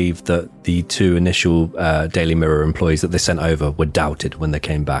believe that the two initial Daily Mirror employees that they sent over were doubted when they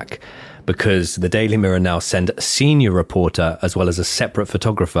came back. because the Daily Mirror now send a senior reporter as well as a separate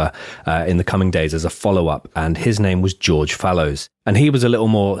photographer in the coming days as a follow-up, and his name was George Fallows. And he was a little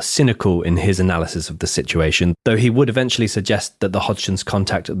more cynical in his analysis of the situation, though he would eventually suggest that the Hodgsons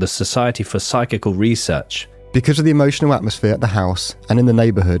contact the Society for Psychical Research. Because of the emotional atmosphere at the house and in the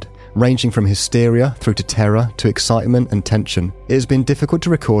neighbourhood, ranging from hysteria through to terror to excitement and tension, it has been difficult to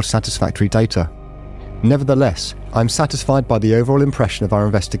record satisfactory data. Nevertheless, I'm satisfied by the overall impression of our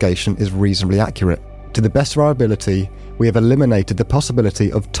investigation is reasonably accurate. To the best of our ability, we have eliminated the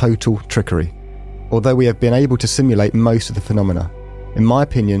possibility of total trickery, although we have been able to simulate most of the phenomena. In my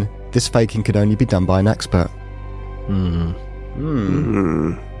opinion, this faking could only be done by an expert.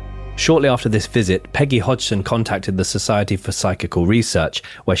 Shortly after this visit, Peggy Hodgson contacted the Society for Psychical Research,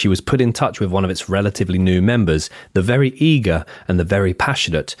 where she was put in touch with one of its relatively new members, the very eager and the very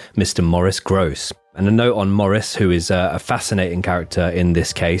passionate Mr. Morris Gross. And a note on Morris, who is a fascinating character in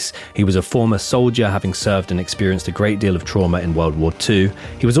this case. He was a former soldier, having served and experienced a great deal of trauma in World War II.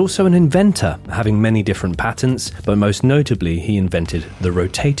 He was also an inventor, having many different patents, but most notably, he invented the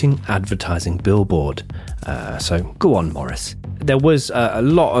rotating advertising billboard. So go on, Morris. There was a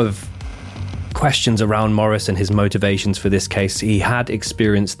lot of questions around Morris and his motivations for this case. He had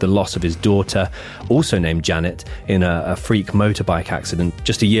experienced the loss of his daughter, also named Janet, in a freak motorbike accident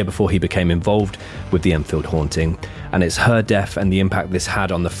just a year before he became involved with the Enfield haunting. And it's her death and the impact this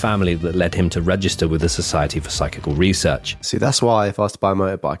had on the family that led him to register with the Society for Psychical Research. See, that's why if I was to buy a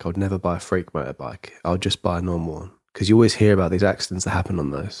motorbike, I would never buy a freak motorbike. I would just buy a normal one. Because you always hear about these accidents that happen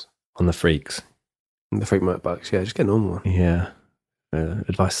on those. On the freaks. The freak motorbikes, yeah, just get a normal one. Yeah.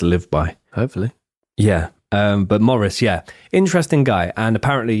 Advice to live by. Hopefully. Yeah. But Morris, yeah, interesting guy. And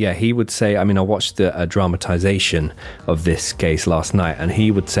apparently, yeah, he would say, I watched a dramatization of this case last night, and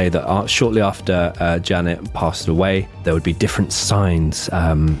he would say that shortly after Janet passed away, there would be different signs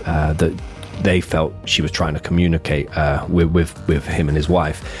that they felt she was trying to communicate with him and his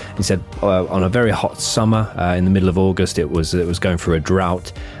wife. He said on a very hot summer in the middle of August, it was going through a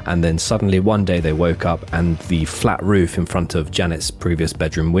drought, and then suddenly one day they woke up and the flat roof in front of Janet's previous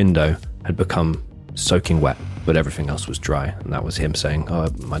bedroom window had become soaking wet, but everything else was dry. And that was him saying,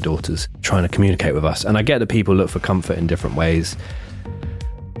 my daughter's trying to communicate with us. And I get that people look for comfort in different ways,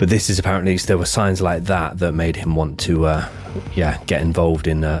 but this is apparently, there were signs like that made him want to get involved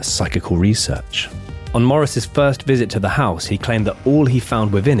in psychical research. On Morris's first visit to the house, he claimed that all he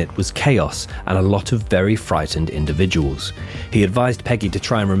found within it was chaos and a lot of very frightened individuals. He advised Peggy to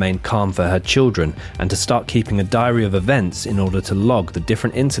try and remain calm for her children and to start keeping a diary of events in order to log the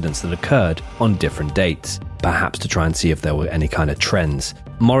different incidents that occurred on different dates, perhaps to try and see if there were any kind of trends.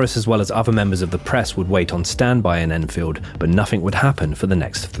 Morris, as well as other members of the press, would wait on standby in Enfield, but nothing would happen for the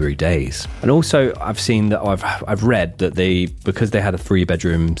next 3 days. And also, I've seen that I've read that because they had 3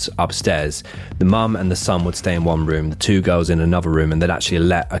 bedrooms upstairs, the mum and the son would stay in one room, the 2 girls in another room, and they'd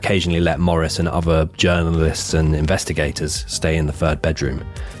actually occasionally let Morris and other journalists and investigators stay in the 3rd bedroom.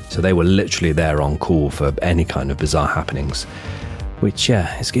 So they were literally there on call for any kind of bizarre happenings. Which,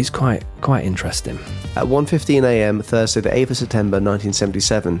 is quite interesting. At 1:15 a.m, Thursday the 8th of September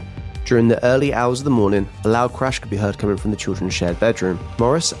 1977, during the early hours of the morning, a loud crash could be heard coming from the children's shared bedroom.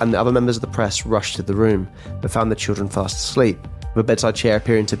 Morris and the other members of the press rushed to the room, but found the children fast asleep, with a bedside chair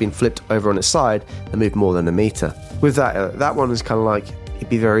appearing to have been flipped over on its side and moved more than a metre. With that one is kind of like, it'd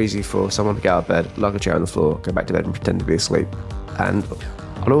be very easy for someone to get out of bed, lug a chair on the floor, go back to bed and pretend to be asleep. And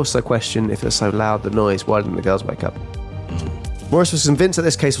I'd also question, if it's so loud, the noise, why didn't the girls wake up? Morris was convinced that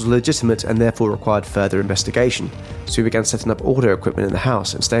this case was legitimate and therefore required further investigation, so he began setting up audio equipment in the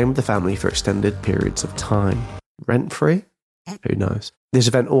house and staying with the family for extended periods of time. Rent-free? Who knows? This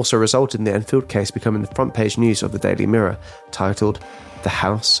event also resulted in the Enfield case becoming the front page news of the Daily Mirror, titled The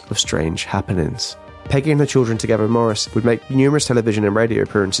House of Strange Happenings. Peggy and her children, together with Morris, would make numerous television and radio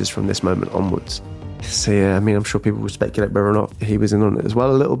appearances from this moment onwards. So yeah, I'm sure people would speculate whether or not he was in on it as well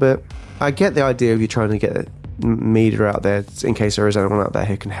a little bit. I get the idea of you trying to get media out there in case there is anyone out there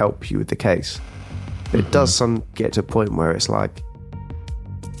who can help you with the case. But it does get to a point where it's like,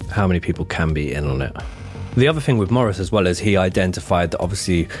 how many people can be in on it? The other thing with Morris as well is he identified that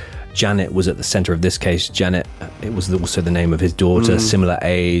obviously Janet was at the centre of this case. Janet, it was also the name of his daughter, similar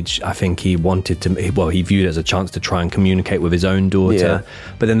age. I think he wanted to, he viewed it as a chance to try and communicate with his own daughter. Yeah.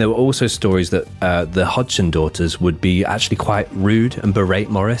 But then there were also stories that the Hodgson daughters would be actually quite rude and berate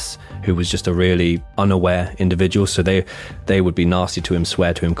Morris, who was just a really unaware individual. So they would be nasty to him,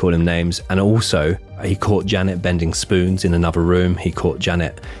 swear to him, call him names. And also, he caught Janet bending spoons in another room. He caught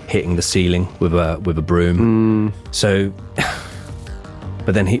Janet hitting the ceiling with a broom. So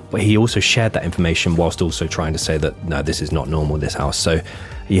But then he also shared that information whilst also trying to say that, no, this is not normal, this house. So,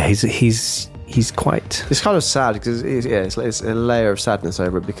 yeah, he's quite... It's kind of sad because it's a layer of sadness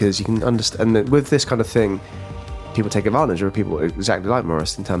over it, because you can understand that with this kind of thing, people take advantage of people exactly like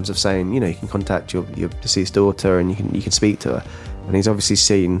Morris in terms of saying, you can contact your deceased daughter and you can speak to her. And he's obviously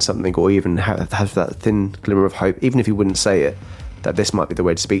seen something, or even has that thin glimmer of hope, even if he wouldn't say it, that this might be the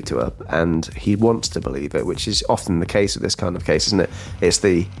way to speak to her, and he wants to believe it, which is often the case with this kind of case, isn't it? It's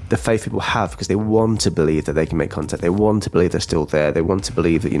the faith people have because they want to believe that they can make contact, they want to believe they're still there, they want to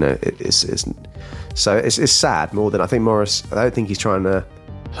believe that, so it's sad more than, I think Morris, I don't think he's trying to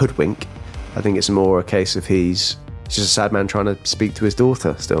hoodwink. I think it's more a case of he's just a sad man trying to speak to his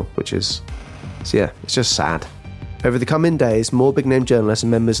daughter still, which is, so yeah, it's just sad. Over the coming days, more big-name journalists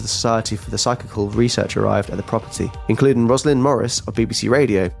and members of the Society for the Psychical Research arrived at the property, including Rosalind Morris of BBC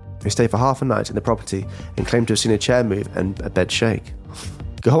Radio, who stayed for half a night in the property and claimed to have seen a chair move and a bed shake.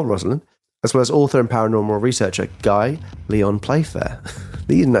 Go on, Rosalind. As well as author and paranormal researcher Guy Leon Playfair.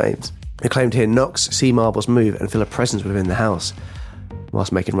 These names. Who claimed to hear knocks, see marbles move and feel a presence within the house,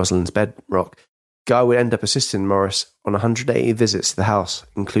 whilst making Rosalind's bed rock. Guy would end up assisting Morris on 180 visits to the house,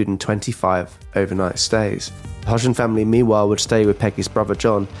 including 25 overnight stays. The Hodgson family, meanwhile, would stay with Peggy's brother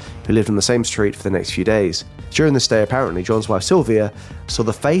John, who lived on the same street for the next few days. During the stay, apparently, John's wife Sylvia saw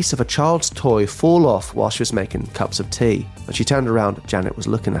the face of a child's toy fall off while she was making cups of tea. When she turned around, Janet was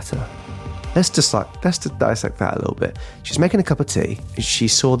looking at her. Let's dissect that a little bit. She's making a cup of tea, and she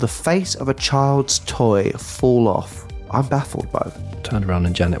saw the face of a child's toy fall off. I'm baffled by it. Turned around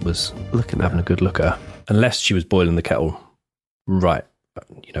and Janet was having a good look at her. Unless she was boiling the kettle right,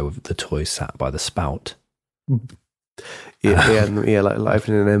 with the toy sat by the spout. Yeah, like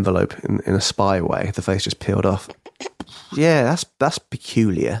opening an envelope in a spy way. The face just peeled off. Yeah, that's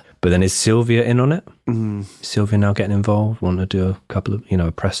peculiar. But then is Sylvia in on it? Is Sylvia now getting involved? Want to do a couple of,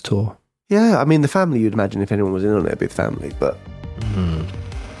 a press tour? Yeah, I mean, the family, you'd imagine if anyone was in on it, it'd be the family, but...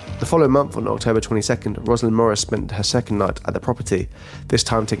 The following month, on October 22nd, Rosalind Morris spent her second night at the property, this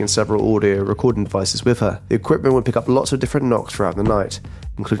time taking several audio recording devices with her. The equipment would pick up lots of different knocks throughout the night,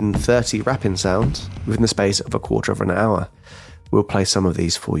 including 30 rapping sounds within the space of a quarter of an hour. We'll play some of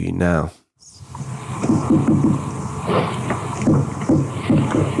these for you now.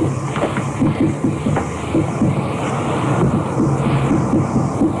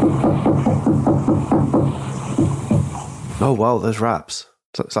 Oh wow, those raps.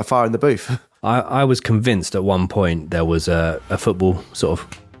 It's like fire in the booth. I was convinced at one point there was a football sort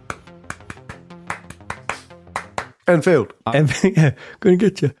of... Enfield. Yeah, gonna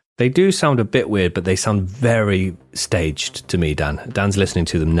get you. They do sound a bit weird, but they sound very staged to me, Dan. Dan's listening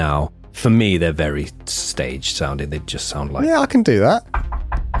to them now. For me, they're very staged sounding. They just sound like... Yeah, I can do that.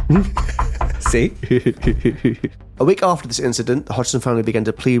 See? A week after this incident, the Hodgson family began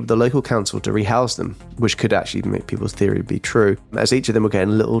to plead with the local council to rehouse them, which could actually make people's theory be true, as each of them were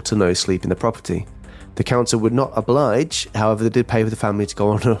getting little to no sleep in the property. The council would not oblige, however they did pay for the family to go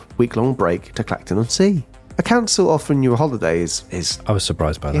on a week-long break to Clacton-on-Sea. A council offering you a holiday is... I was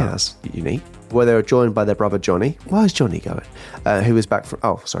surprised by that. Yeah, that's unique. Where they were joined by their brother Johnny. Why is Johnny going? Who was back from...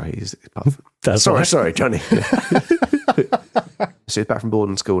 Oh, sorry, he's... Sorry, Johnny. So he's back from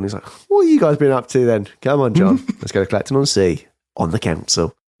boarding school and he's like, what have you guys been up to then? Come on, John. Let's go to Clacton-on-Sea on the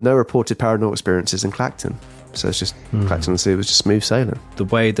council. No reported paranormal experiences in Clacton. So it's just Clacton-on-Sea was just smooth sailing. The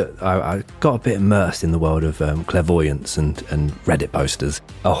way that I got a bit immersed in the world of clairvoyance and Reddit posters.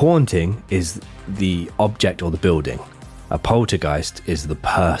 A haunting is the object or the building. A poltergeist is the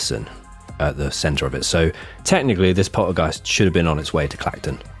person at the centre of it. So technically this poltergeist should have been on its way to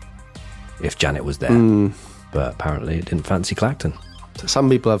Clacton if Janet was there. But apparently it didn't fancy Clacton. Some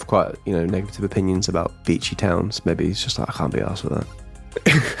people have quite, negative opinions about beachy towns. Maybe it's just like, I can't be arsed with that.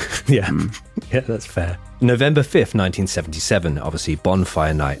 Yeah, that's fair. November 5th, 1977, obviously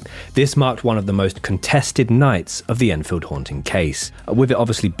bonfire night. This marked one of the most contested nights of the Enfield haunting case. With it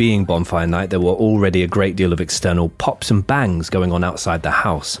obviously being bonfire night, there were already a great deal of external pops and bangs going on outside the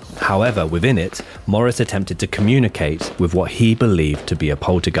house. However, within it, Morris attempted to communicate with what he believed to be a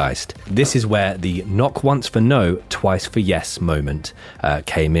poltergeist. This is where the knock once for no, twice for yes moment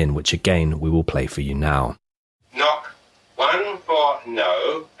came in, which again we will play for you now. Knock 1 for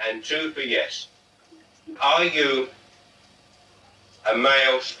no and 2 for yes. Are you a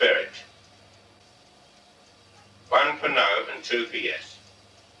male spirit? 1 for no and 2 for yes.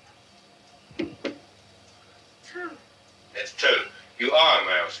 2. It's 2. You are a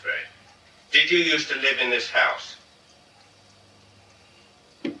male spirit. Did you used to live in this house?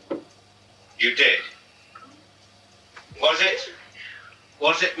 You did. Was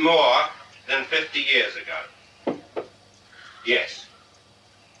it more than 50 years ago? Yes.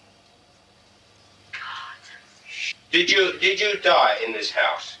 Did you die in this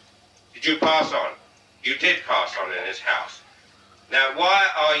house? Did you pass on? You did pass on in this house. Now, why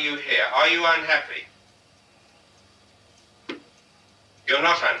are you here? Are you unhappy? You're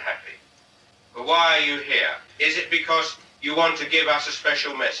not unhappy. But why are you here? Is it because you want to give us a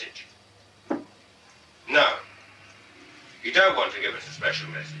special message? No. You don't want to give us a special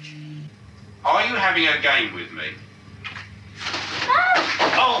message. Are you having a game with me?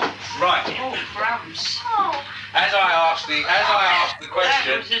 Oh, right. Oh, crumbs. As I asked the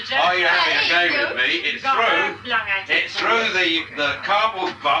question, are you having a game with me? It's through the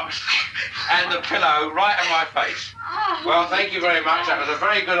cardboard box and the pillow right in my face. Well, thank you very much. That was a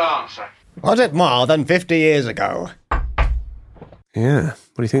very good answer. Was it more than 50 years ago? Yeah.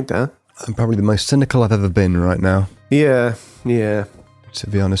 What do you think, Dan? I'm probably the most cynical I've ever been right now. Yeah. To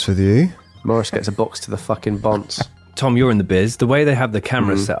be honest with you. Morris gets a box to the fucking bonce. Tom, you're in the biz. The way they have the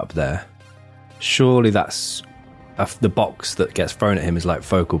camera set up there, surely that's the box that gets thrown at him is like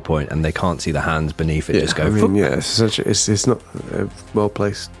focal point, and they can't see the hands beneath it. Just go. It's not well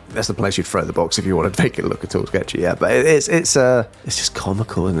placed. That's the place you'd throw the box if you want to take a look at all sketchy. Yeah, but it's just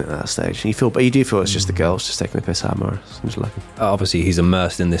comical, isn't it? At that stage, you do feel it's just the girls just taking the piss out of Morris. I'm just like, obviously, he's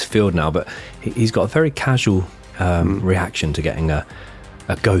immersed in this field now, but he's got a very casual reaction to getting a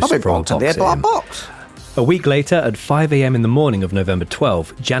ghost frog box. A week later, at 5 a.m. in the morning of November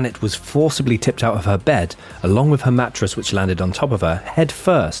 12, Janet was forcibly tipped out of her bed, along with her mattress which landed on top of her, head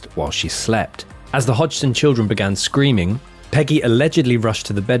first, while she slept. As the Hodgson children began screaming, Peggy allegedly rushed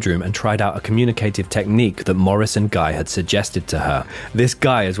to the bedroom and tried out a communicative technique that Morris and Guy had suggested to her. This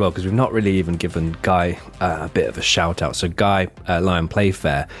Guy as well, because we've not really even given Guy a bit of a shout out. So Guy, Lion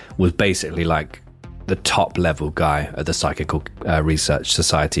Playfair, was basically like the top level guy at the Psychical Research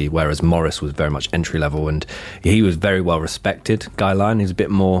Society, whereas Morris was very much entry level, and he was very well respected. Guy Lyon is a bit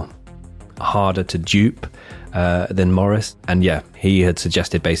more harder to dupe than Morris, and yeah, he had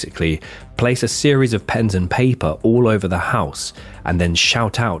suggested basically place a series of pens and paper all over the house and then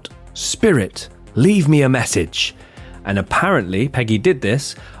shout out, "Spirit, leave me a message." And apparently Peggy did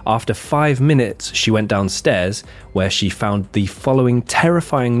this. After 5 minutes she went downstairs, where she found the following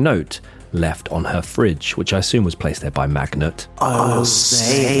terrifying note left on her fridge, which I assume was placed there by Magnet. I will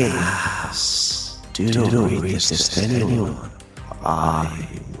say this. Do not read this to anyone. I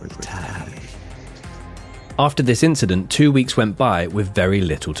retaliate. After this incident, 2 weeks went by with very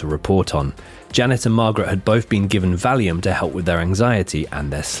little to report on. Janet and Margaret had both been given Valium to help with their anxiety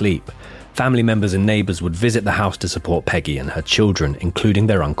and their sleep. Family members and neighbours would visit the house to support Peggy and her children, including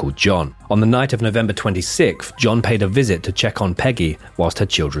their uncle John. On the night of November 26th, John paid a visit to check on Peggy whilst her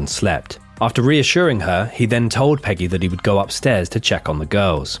children slept. After reassuring her, he then told Peggy that he would go upstairs to check on the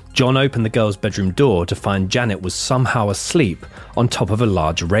girls. John opened the girls' bedroom door to find Janet was somehow asleep on top of a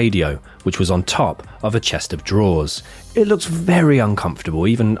large radio, which was on top of a chest of drawers. It looks very uncomfortable.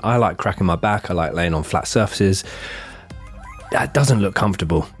 Even I like cracking my back, I like laying on flat surfaces. It doesn't look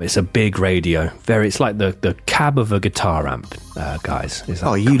comfortable. It's a big radio. It's like the cab of a guitar amp, guys. You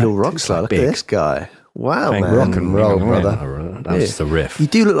little rock star. Look at this guy. Wow, man. Rock and roll, brother. That's the riff. You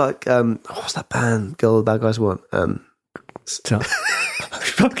do look like, what's that band? Girl the Bad Guys Want?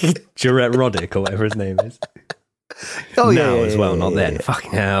 Fucking Jarrett Roddick or whatever his name is. As well, not then.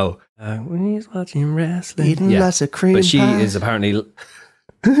 Fucking hell. When he's watching wrestling. Eating lots of cream But she pie. is apparently...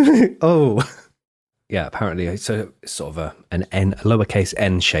 Yeah, apparently it's sort of a lowercase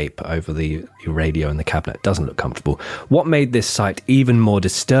n shape over the radio in the cabinet. It doesn't look comfortable. What made this sight even more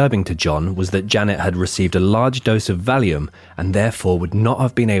disturbing to John was that Janet had received a large dose of Valium and therefore would not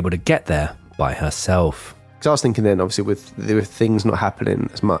have been able to get there by herself. Because I was thinking then, obviously, with things not happening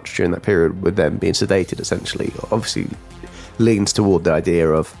as much during that period, with them being sedated, essentially, obviously leans toward the idea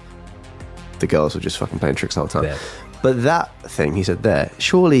of the girls were just fucking playing tricks the whole time. Yeah. But that thing he said there,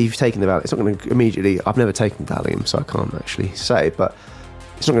 surely you've taken the Valium. It's not going to immediately... I've never taken Valium, so I can't actually say, but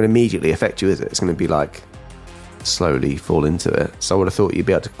it's not going to immediately affect you, is it? It's going to be like slowly fall into it. So I would have thought you'd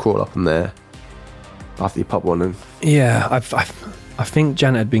be able to crawl up in there after you pop one. And yeah, I think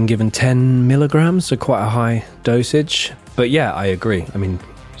Janet had been given 10 milligrams, so quite a high dosage. But yeah, I agree. I mean,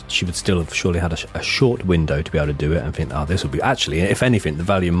 she would still have surely had a short window to be able to do it and think, this will be... Actually, if anything, the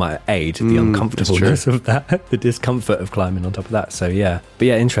Valium might aid the uncomfortableness of that, the discomfort of climbing on top of that. So yeah. But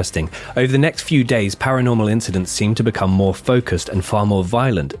yeah, interesting. Over the next few days, paranormal incidents seemed to become more focused and far more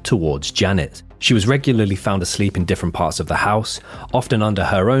violent towards Janet. She was regularly found asleep in different parts of the house, often under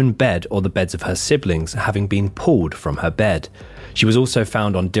her own bed or the beds of her siblings, having been pulled from her bed. She was also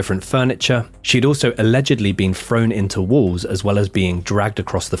found on different furniture. She had also allegedly been thrown into walls as well as being dragged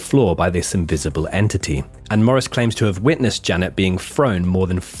across the floor by this invisible entity. And Morris claims to have witnessed Janet being thrown more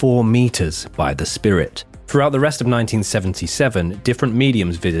than 4 meters by the spirit. Throughout the rest of 1977, different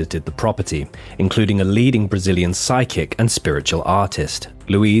mediums visited the property, including a leading Brazilian psychic and spiritual artist,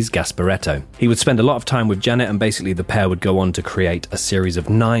 Luiz Gasparetto. He would spend a lot of time with Janet, and basically the pair would go on to create a series of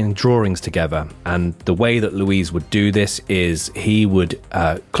 9 drawings together. And the way that Luiz would do this is he would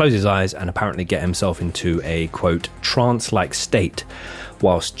close his eyes and apparently get himself into a, quote, trance-like state,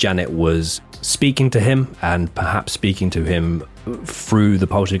 whilst Janet was speaking to him and perhaps speaking to him through the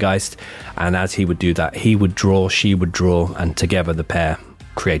poltergeist. And as he would do that, he would draw, she would draw, and together the pair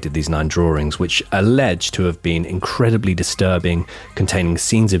created these 9 drawings, which alleged to have been incredibly disturbing, containing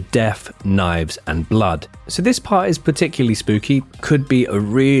scenes of death, knives, and blood. So this part is particularly spooky, could be a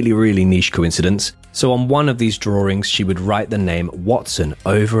really, really niche coincidence. So on one of these drawings, she would write the name Watson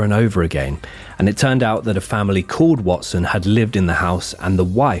over and over again. And it turned out that a family called Watson had lived in the house, and the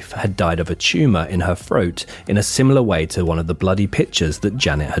wife had died of a tumour in her throat in a similar way to one of the bloody pictures that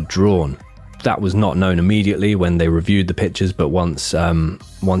Janet had drawn. That was not known immediately when they reviewed the pictures, but once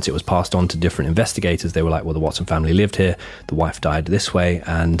it was passed on to different investigators, they were like, well, the Watson family lived here, the wife died this way,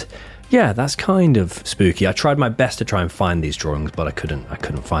 and yeah, that's kind of spooky. I tried my best to try and find these drawings, but I couldn't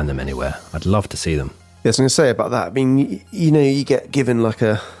find them anywhere. I'd love to see them. Yes, I'm going to say about that. I mean, you get given like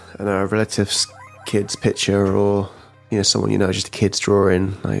a relative's kid's picture, or someone just a kid's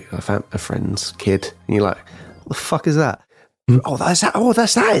drawing, like a friend's kid, and you're like, what the fuck is that? Oh, that's that. Oh,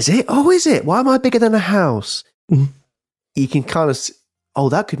 that's that. Is it? Oh, is it? Why am I bigger than a house? You can kind of,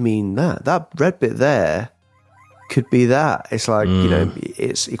 that could mean that. That red bit there could be that. It's like,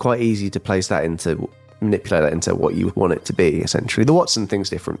 it's quite easy to manipulate that into what you want it to be, essentially. The Watson thing's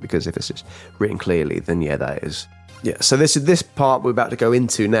different, because if it's just written clearly, then yeah, that is. Yeah, so this part we're about to go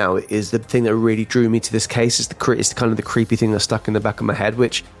into now is the thing that really drew me to this case. It's kind of the creepy thing that's stuck in the back of my head,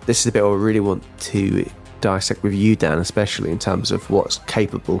 which this is a bit I really want to dissect with you, Dan, especially in terms of what's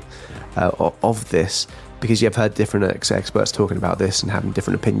capable of this, because you've heard different experts talking about this and having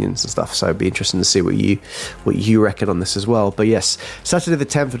different opinions and stuff, so it'd be interesting to see what you reckon on this as well. But yes, Saturday the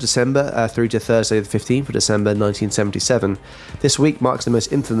 10th of December through to Thursday the 15th of December 1977, this week marks the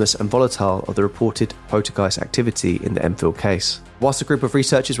most infamous and volatile of the reported poltergeist activity in the Enfield case. Whilst a group of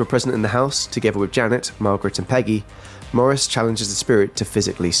researchers were present in the house, together with Janet, Margaret and Peggy, Morris challenges the spirit to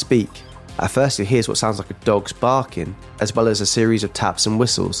physically speak. At first he hears what sounds like a dog's barking, as well as a series of taps and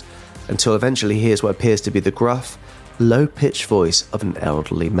whistles, until eventually he hears what appears to be the gruff, low-pitched voice of an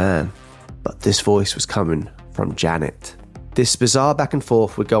elderly man. But this voice was coming from Janet. This bizarre back and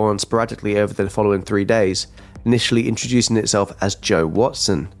forth would go on sporadically over the following 3 days, initially introducing itself as Joe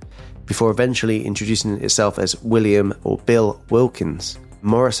Watson, before eventually introducing itself as William or Bill Wilkins.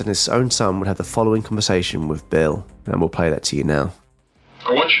 Morris and his own son would have the following conversation with Bill, and we'll play that to you now.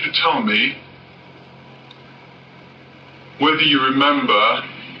 I want you to tell me whether you remember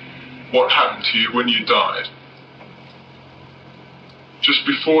what happened to you when you died. Just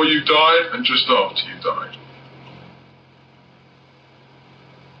before you died and just after you died.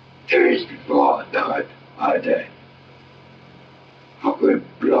 Days before I died, I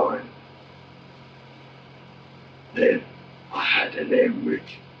went blind. Then I had an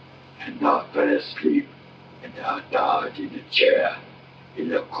hemorrhage, and I fell asleep, and I died in a chair in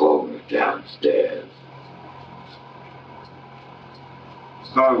the corner downstairs.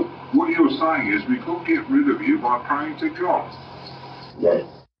 So, what you're saying is we couldn't get rid of you by praying to God? Yes.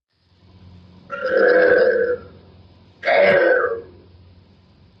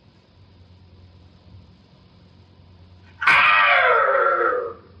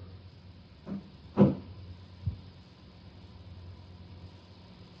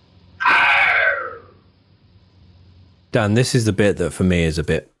 Dan, this is the bit that for me is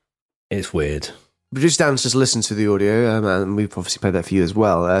it's weird. Producer Dan's just listened to the audio, and we've obviously played that for you as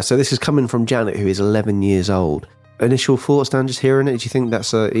well. So this is coming from Janet, who is 11 years old. Initial thoughts, Dan, just hearing it? Do you think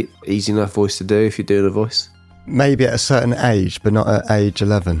that's a easy enough voice to do if you're doing a voice? Maybe at a certain age, but not at age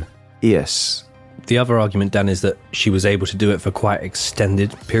 11. Yes. The other argument, Dan, is that she was able to do it for quite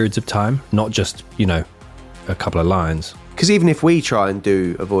extended periods of time, not just, a couple of lines. Because even if we try and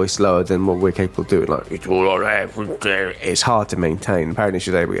do a voice lower than what we're capable of doing, like, it's hard to maintain. Apparently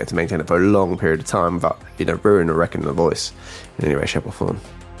she's able to maintain it for a long period of time without, ruining or wrecking the voice in any way, shape or form. Do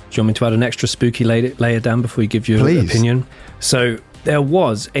you want me to add an extra spooky layer, Dan, before you give your opinion? So there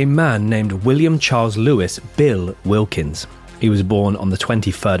was a man named William Charles Lewis Bill Wilkins. He was born on the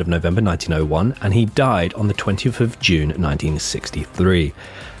 23rd of November 1901, and he died on the 20th of June 1963.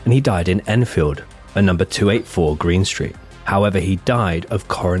 And he died in Enfield, at number 284 Green Street. However, he died of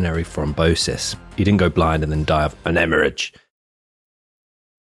coronary thrombosis. He didn't go blind and then die of an hemorrhage.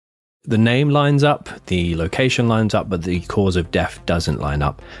 The name lines up, the location lines up, but the cause of death doesn't line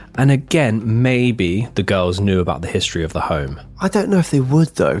up. And again, maybe the girls knew about the history of the home. I don't know if they would,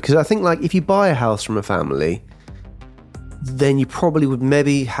 though, because I think, like, if you buy a house from a family, then you probably would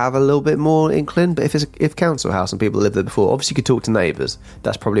maybe have a little bit more inkling. But if council house and people lived there before, obviously you could talk to neighbours.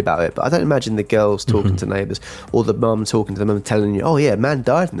 That's probably about it. But I don't imagine the girls talking to neighbours or the mum talking to the mum and telling you, oh yeah, man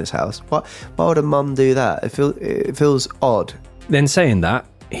died in this house. Why would a mum do that? It feels odd. Then saying that,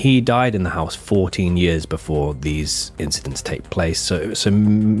 he died in the house 14 years before these incidents take place. So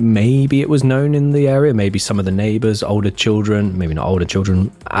maybe it was known in the area. Maybe some of the neighbours, older children, maybe not older children,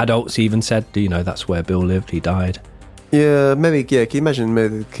 adults even said, that's where Bill lived. He died. Yeah, maybe, yeah. Can you imagine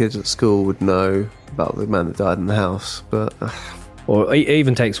maybe the kids at school would know about the man that died in the house? But or it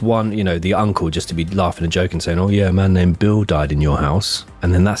even takes one, the uncle just to be laughing and joking, saying, oh yeah, a man named Bill died in your house.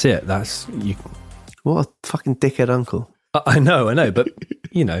 And then that's it. That's you. What a fucking dickhead uncle. I know, but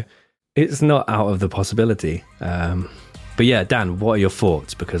it's not out of the possibility. But yeah, Dan, what are your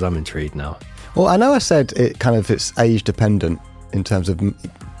thoughts? Because I'm intrigued now. Well, I know I said it's age dependent in terms of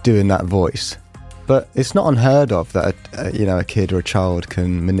doing that voice, but it's not unheard of that a kid or a child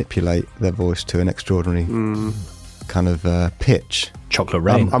can manipulate their voice to an extraordinary kind of pitch. Chocolate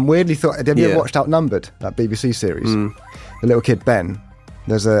Rain. I'm weirdly thought. Have you ever watched Outnumbered, that BBC series? The little kid Ben.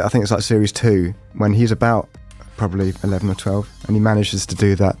 There's I think it's like series 2 when he's about probably 11 or 12, and he manages to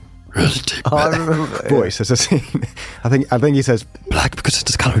do that really deep I remember voice as a scene. I think he says black because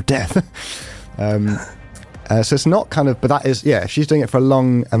it's the colour of death. So it's not kind of, but that is, if she's doing it for a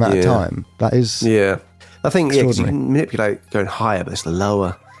long amount of time, that is I think you can manipulate going higher, but it's the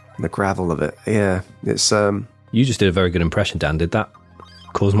lower, the gravel of it. It's You just did a very good impression, Dan. Did that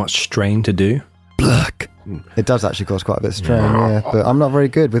cause much strain to do? Black. It does actually cause quite a bit of strain, but I'm not very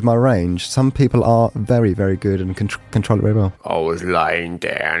good with my range. Some people are very, very good and control it very well. I was lying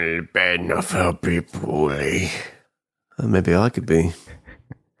down in the bed and I felt a bit poorly. Maybe I could be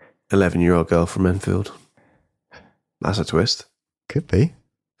 11-year-old girl from Enfield. That's a twist. Could be.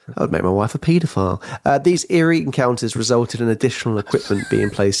 That would make my wife a paedophile. These eerie encounters resulted in additional equipment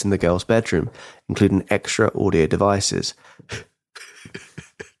being placed in the girl's bedroom, including extra audio devices.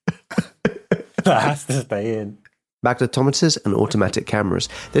 That has to stay in. Magnetometers and automatic cameras.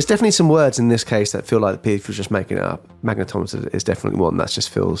 There's definitely some words in this case that feel like people are just making it up. Magnetometer is definitely one that just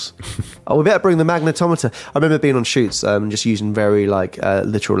feels... Oh, we better bring the magnetometer. I remember being on shoots, just using very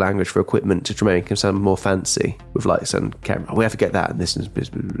literal language for equipment to make it sound more fancy with some camera. Oh, we have to get that and this,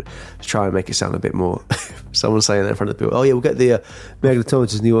 to try and make it sound a bit more... Someone saying that in front of the people. Oh yeah, we'll get the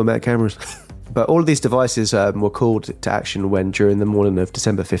magnetometers and the automatic cameras. But all of these devices were called to action when, during the morning of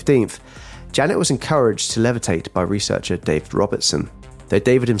December 15th, Janet was encouraged to levitate by researcher David Robertson. Though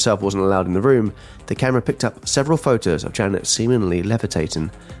David himself wasn't allowed in the room, the camera picked up several photos of Janet seemingly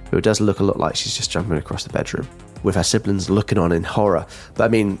levitating, though it does look a lot like she's just jumping across the bedroom, with her siblings looking on in horror. But I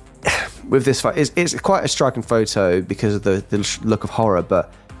mean, with this photo, it's quite a striking photo because of the look of horror,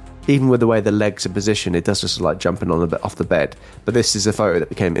 but even with the way the legs are positioned, it does just look like jumping on a bit off the bed. But this is a photo that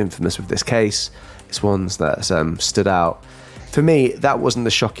became infamous with this case. It's one that stood out. For me, that wasn't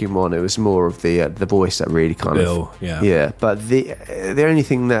the shocking one. It was more of the voice that really kind Bill, of... Yeah, but the only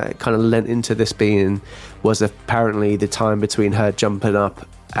thing that kind of lent into this being was apparently the time between her jumping up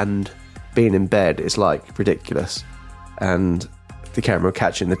and being in bed is ridiculous. And the camera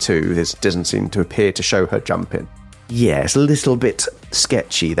catching the two, this doesn't seem to appear to show her jumping. Yeah, it's a little bit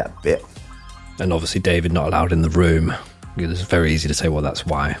sketchy, that bit. And obviously David not allowed in the room. It's very easy to say, well, that's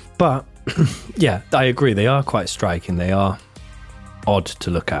why. But, yeah, I agree. They are quite striking. They are odd to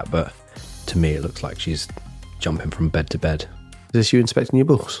look at, but to me it looks like she's jumping from bed to bed. Is this you inspecting your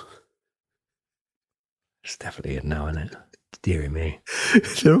balls? It's definitely it now, isn't it? Deary me.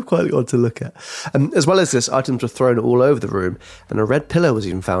 They're all quite odd to look at. As well as this, items were thrown all over the room, and a red pillow was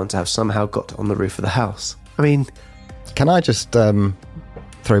even found to have somehow got on the roof of the house. I mean... Can I just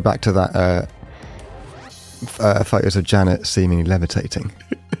throw back to that photos of Janet seemingly levitating?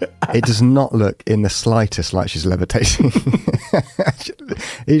 It does not look in the slightest like she's levitating.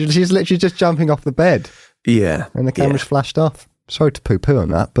 She's literally just jumping off the bed. Yeah. And the camera's flashed off. Sorry to poo-poo on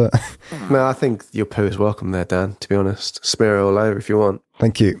that, but... No, I think your poo is welcome there, Dan, to be honest. Smear it all over if you want.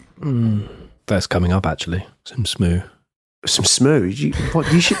 Thank you. That's coming up, actually. Some smoo. Some smoo?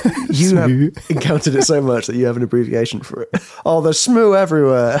 You have encountered it so much that you have an abbreviation for it. Oh, there's smoo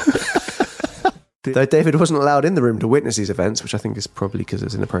everywhere. Though David wasn't allowed in the room to witness these events, which I think is probably because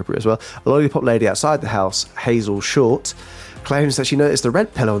it's inappropriate as well, a lollipop lady outside the house, Hazel Short, claims that she noticed the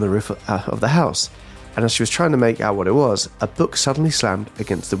red pillow on the roof of the house, and as she was trying to make out what it was, a book suddenly slammed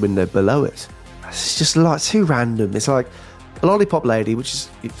against the window below it. It's just too random. It's like, A lollipop lady, which is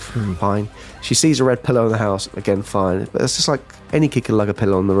fine. She sees a red pillow in the house, again, fine. But it's just like any kid could lug a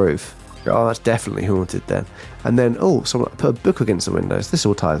pillow on the roof. Oh, that's definitely haunted then. And then, someone put a book against the windows. This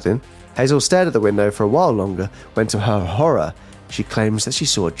all ties in. Hazel stared at the window for a while longer, when to her horror, she claims that she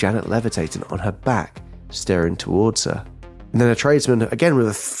saw Janet levitating on her back, staring towards her. And then a tradesman, again with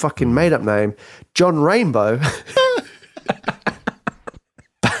a fucking made-up name, John Rainbow,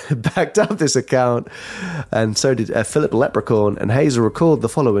 backed up this account, and so did Philip Leprechaun, and Hazel recalled the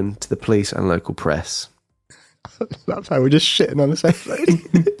following to the police and local press. That's how we're just shitting on the same place.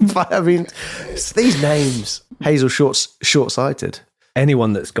 But, I mean, it's these names. Hazel short-sighted.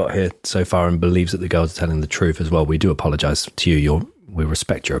 Anyone that's got here so far and believes that the girls are telling the truth as well, we do apologise to you. We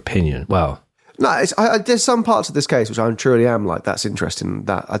respect your opinion. Well, no, there's some parts of this case which I truly am like, that's interesting.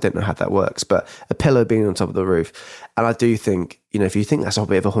 That I don't know how that works, but a pillow being on top of the roof, and I do think, if you think that's a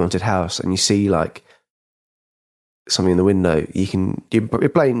bit of a haunted house, and you see like something in the window, your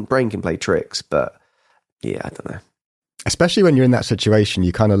brain can play tricks. But yeah, I don't know. Especially when you're in that situation,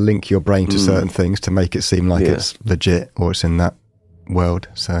 you kind of link your brain to certain things to make it seem like it's legit or it's in that world.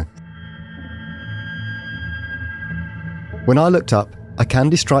 So when I looked up, a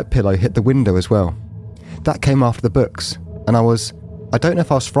candy striped pillow hit the window as well. That came after the books, and I don't know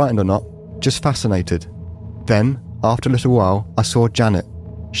if I was frightened or not, just fascinated. Then, after a little while, I saw Janet.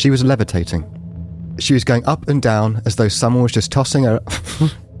 She was levitating. She was going up and down as though someone was just tossing her...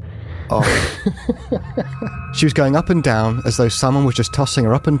 She was going up and down as though someone was just tossing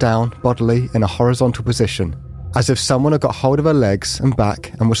her up and down bodily in a horizontal position, as if someone had got hold of her legs and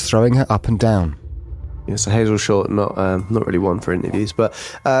back and was throwing her up and down. Yeah, so Hazel Short, not really one for interviews, but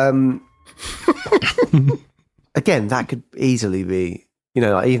again, that could easily be,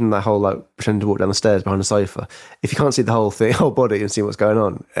 like even that whole pretending to walk down the stairs behind the sofa. If you can't see the whole body and see what's going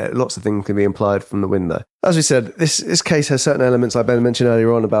on, lots of things can be implied from the window. As we said, this case has certain elements, like Ben mentioned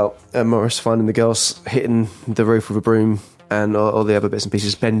earlier on, about Morris finding the girls hitting the roof with a broom and all the other bits and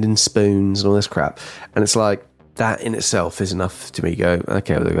pieces, bending spoons and all this crap. And it's like, that in itself is enough to me go,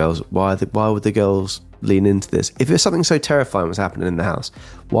 okay, well, the girls, why would the girls lean into this? If there's something so terrifying was happening in the house,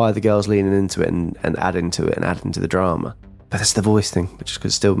 why are the girls leaning into it and adding to it and adding to the drama? But that's the voice thing, which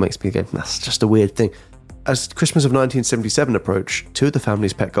still makes me go, that's just a weird thing. As Christmas of 1977 approached, 2 of the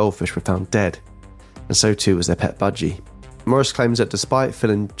family's pet goldfish were found dead, and so too was their pet budgie. Morris claims that despite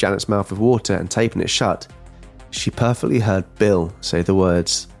filling Janet's mouth with water and taping it shut, she perfectly heard Bill say the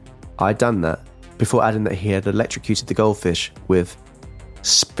words, "I done that," before adding that he had electrocuted the goldfish with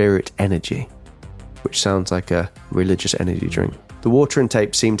spirit energy, which sounds like a religious energy drink. The water and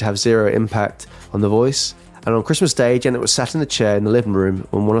tape seemed to have zero impact on the voice, and on Christmas Day, Janet was sat in the chair in the living room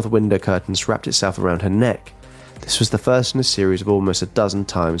when one of the window curtains wrapped itself around her neck. This was the first in a series of almost a dozen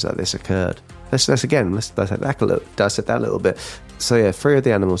times that this occurred. Let's dissect that a little bit. So yeah, 3 of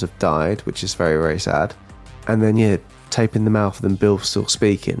the animals have died, which is very, very sad. And then tape in the mouth of them, Bill still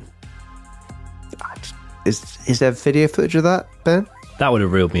speaking. Is there video footage of that, Ben? That would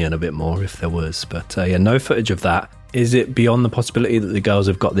have reeled me in a bit more if there was, but no footage of that. Is it beyond the possibility that the girls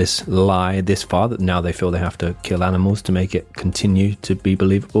have got this lie this far, that now they feel they have to kill animals to make it continue to be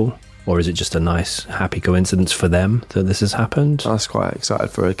believable? Or is it just a nice, happy coincidence for them that this has happened? I was quite excited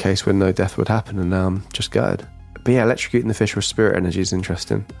for a case where no death would happen, and now I'm just gutted. But yeah, electrocuting the fish with spirit energy is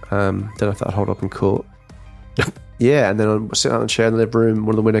interesting. Don't know if that'll hold up in court. Yeah, and then I'm sitting on a chair in the living room,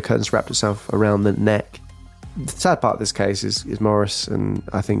 one of the window curtains wrapped itself around the neck. The sad part of this case is Morris, and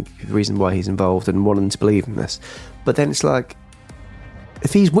I think the reason why he's involved and wanting to believe in this. But then it's like,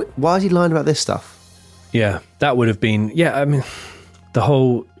 why is he lying about this stuff? Yeah, that would have been, the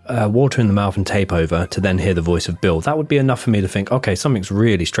whole water in the mouth and tape over to then hear the voice of Bill, that would be enough for me to think, okay, something's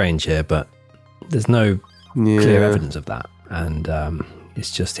really strange here, but there's no clear evidence of that. And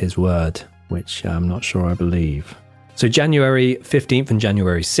it's just his word, which I'm not sure I believe. So January 15th and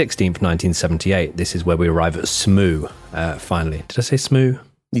January 16th, 1978, this is where we arrive at SMOO, finally. Did I say SMOO?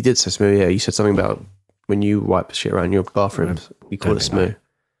 You did say SMOO, yeah. You said something about when you wipe shit around your bathroom, you call it SMOO.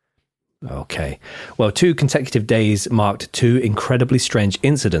 Okay. Well, 2 consecutive days marked 2 incredibly strange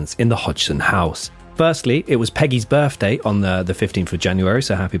incidents in the Hodgson house. Firstly, it was Peggy's birthday on the 15th of January,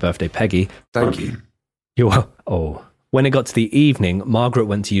 so happy birthday, Peggy. Thank you. You're welcome. Oh. When it got to the evening, Margaret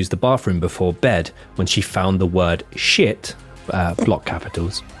went to use the bathroom before bed when she found the word shit, block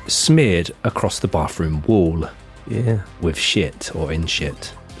capitals, smeared across the bathroom wall. Yeah. With shit or in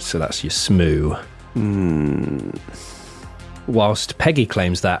shit. So that's your SMOO. Whilst Peggy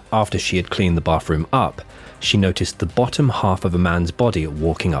claims that after she had cleaned the bathroom up, she noticed the bottom half of a man's body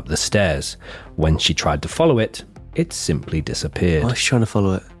walking up the stairs. When she tried to follow it, it simply disappeared. Why is she trying to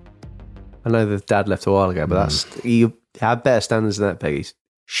follow it? I know the dad left a while ago, but I have better standards than that, Peggy.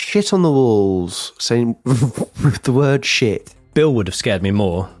 Shit on the walls, saying with the word shit. Bill would have scared me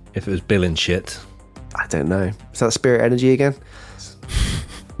more if it was Bill in shit. I don't know. Is that spirit energy again?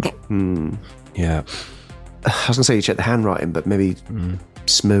 Yeah. I was going to say you check the handwriting, but maybe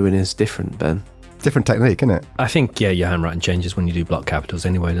smoothing is different, Ben. Different technique, isn't it? I think, yeah, your handwriting changes when you do block capitals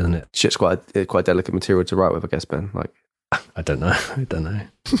anyway, doesn't it? Shit's quite a delicate material to write with, I guess, Ben. Like, I don't know. Yeah.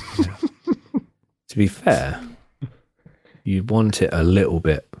 To be fair, you'd want it a little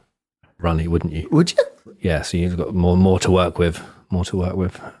bit runny, wouldn't you? Would you? Yeah, so you've got more to work with.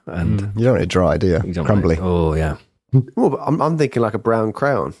 And you don't want it dry, do you? Crumbly. Oh, yeah. Well, but I'm thinking like a brown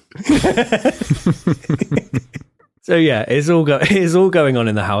crown. So yeah, it's all going on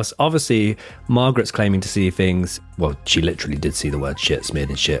in the house. Obviously, Margaret's claiming to see things. Well, she literally did see the word shit smeared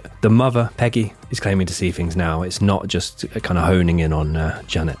in shit. The mother, Peggy, is claiming to see things now. It's not just kind of honing in on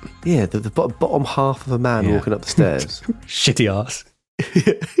Janet. Yeah, the bottom half of a man walking up the stairs. Shitty ass.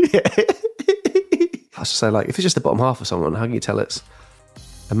 I should say, like, if it's just the bottom half of someone, how can you tell it's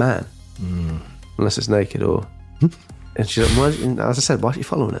a man? Unless it's naked or... And she's like, as I said, why are you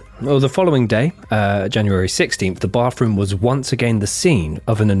following it? Well, the following day, January 16th, the bathroom was once again the scene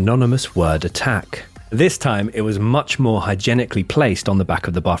of an anonymous word attack. This time, it was much more hygienically placed on the back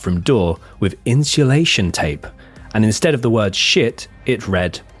of the bathroom door with insulation tape. And instead of the word shit, it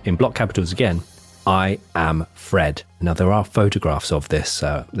read, in block capitals again, I am Fred. Now, there are photographs of this.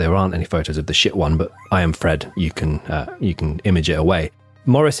 There aren't any photos of the shit one, but I am Fred. You can image it away.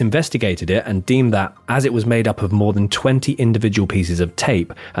 Morris investigated it and deemed that, as it was made up of more than 20 individual pieces of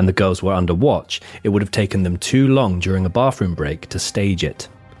tape and the girls were under watch, it would have taken them too long during a bathroom break to stage it.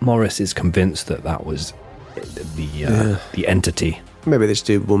 Morris is convinced that was the entity. Maybe they just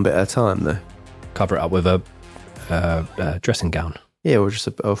do one bit at a time, though. Cover it up with a dressing gown. Yeah, or just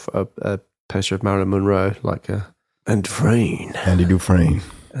a poster of Marilyn Monroe, like Andy Dufresne.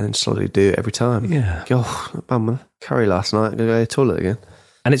 And slowly do it every time. Yeah. Oh, bummer. Curry last night. Gonna go to the toilet again.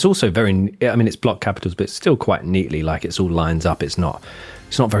 And it's also it's block capitals, but it's still quite neatly, like it's all lines up. It's not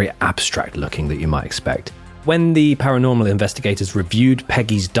very abstract looking that you might expect. When the paranormal investigators reviewed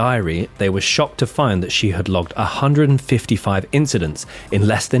Peggy's diary, they were shocked to find that she had logged 155 incidents in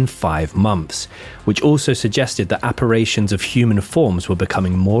less than 5 months, which also suggested that apparitions of human forms were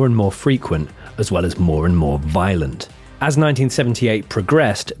becoming more and more frequent, as well as more and more violent. As 1978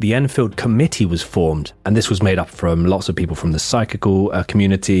 progressed, the Enfield Committee was formed, and this was made up from lots of people from the psychical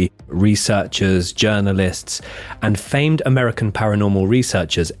community, researchers, journalists, and famed American paranormal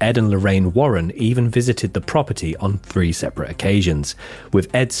researchers Ed and Lorraine Warren even visited the property on 3 separate occasions, with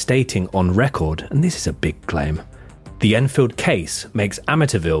Ed stating on record, and this is a big claim, the Enfield case makes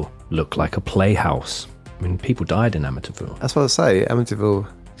Amityville look like a playhouse. I mean, people died in Amityville. That's what I say,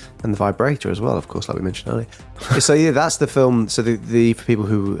 Amityville... And the vibrator as well, of course, like we mentioned earlier. So yeah, that's the film. So the for people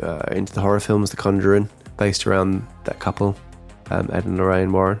who are into the horror films, The Conjuring, based around that couple, Ed and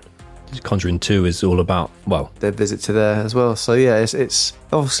Lorraine Warren. Conjuring 2 is all about, their visit to there as well. So yeah, it's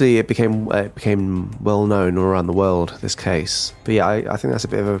obviously it became well known all around the world, this case. But yeah, I think that's a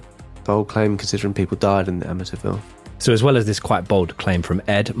bit of a bold claim considering people died in Amityville. So as well as this quite bold claim from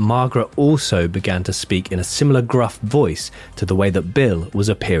Ed, Margaret also began to speak in a similar gruff voice to the way that Bill was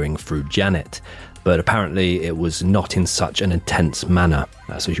appearing through Janet. But apparently it was not in such an intense manner,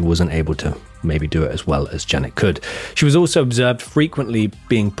 so she wasn't able to maybe do it as well as Janet could. She was also observed frequently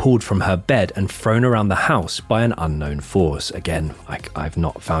being pulled from her bed and thrown around the house by an unknown force. Again, I've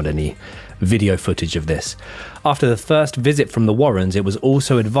not found any video footage of this. After the first visit from the Warrens, it was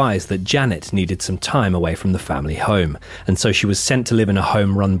also advised that Janet needed some time away from the family home, and so she was sent to live in a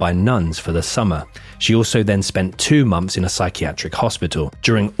home run by nuns for the summer. She also then spent 2 months in a psychiatric hospital.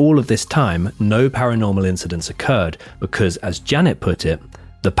 During all of this time, no paranormal incidents occurred because, as Janet put it,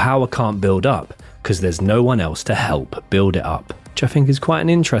 the power can't build up because there's no one else to help build it up, which I think is quite an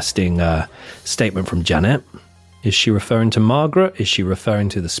interesting statement from Janet. Is she referring to Margaret? Is she referring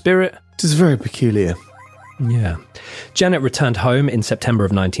to the spirit? It is very peculiar. Yeah. Janet returned home in September of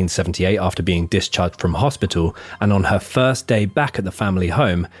 1978 after being discharged from hospital, and on her first day back at the family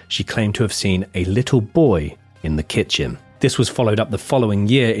home, she claimed to have seen a little boy in the kitchen. This was followed up the following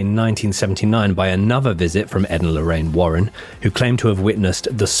year in 1979 by another visit from Ed and Lorraine Warren, who claimed to have witnessed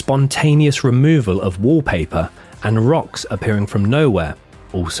the spontaneous removal of wallpaper and rocks appearing from nowhere,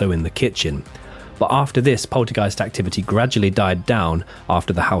 also in the kitchen. But after this, poltergeist activity gradually died down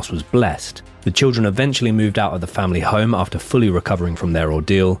after the house was blessed. The children eventually moved out of the family home after fully recovering from their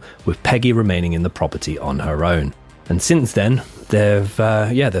ordeal, with Peggy remaining in the property on her own. And since then, there've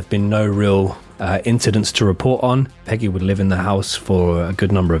been no real incidents to report on. Peggy would live in the house for a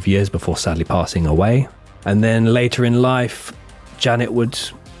good number of years before sadly passing away. And then later in life, Janet would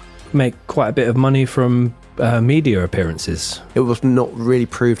make quite a bit of money from media appearances. It was not really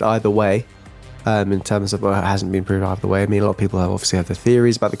proved either way, in terms of, well, it hasn't been proved either way. I mean, a lot of people have obviously have their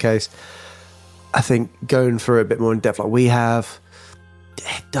theories about the case. I think going through it a bit more in depth like we have,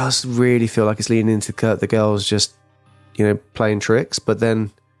 it does really feel like it's leaning into the girls just, playing tricks, but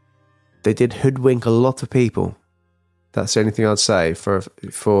then they did hoodwink a lot of people. That's the only thing I'd say for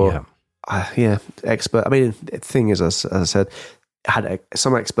expert. I mean, the thing is, as I said,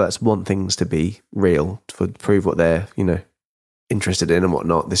 some experts want things to be real to prove what they're, interested in and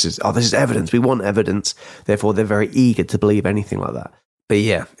whatnot. This is evidence. We want evidence. Therefore, they're very eager to believe anything like that. But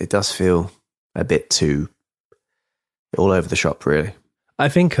yeah, it does feel a bit too all over the shop, really. I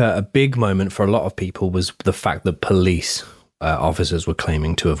think a big moment for a lot of people was the fact that police officers were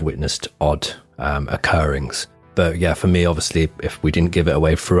claiming to have witnessed odd occurrings. But yeah, for me, obviously, if we didn't give it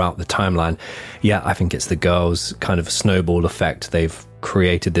away throughout the timeline, yeah, I think it's the girls' kind of snowball effect. They've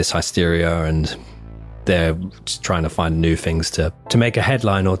created this hysteria and they're just trying to find new things to make a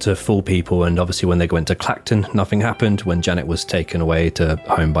headline or to fool people. And obviously when they went to Clacton, nothing happened. When Janet was taken away to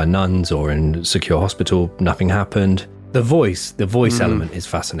home by nuns or in secure hospital, nothing happened. The voice element is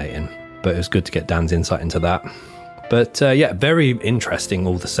fascinating, but it was good to get Dan's insight into that. But yeah, very interesting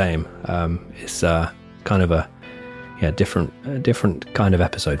all the same. It's kind of a different kind of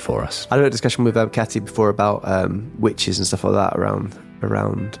episode for us. I had a discussion with Catty before about witches and stuff like that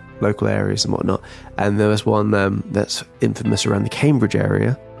around local areas and whatnot, and there was one that's infamous around the Cambridge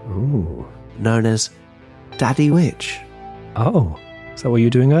area, known as Daddy Witch. Oh, is that what you were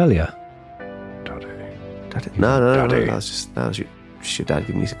doing earlier? Daddy. No. That was your dad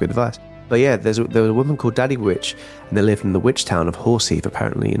giving you some good advice. But yeah, there was a woman called Daddy Witch, and they lived in the witch town of Horseheath,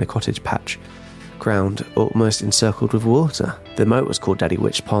 apparently, in a cottage patch ground almost encircled with water. The moat was called Daddy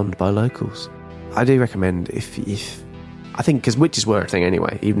Witch Pond by locals. I do recommend if I think, because witches were a thing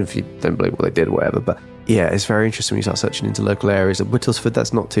anyway, even if you don't believe what they did or whatever. But yeah, it's very interesting when you start searching into local areas. At Whittlesford,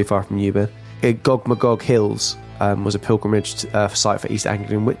 that's not too far from you, Ben. Gog Magog Hills was a pilgrimage site for East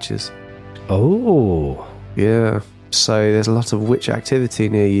Anglian witches. Oh. Yeah. So there's a lot of witch activity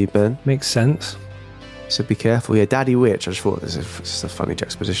near you, Ben. Makes sense. So be careful. Yeah, Daddy Witch. I just thought this is a funny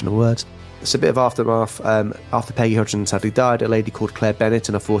juxtaposition of words. It's a bit of aftermath. After Peggy Hodgson sadly died, a lady called Claire Bennett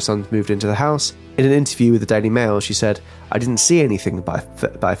and her 4 sons moved into the house. In an interview with the Daily Mail, she said, "I didn't see anything, but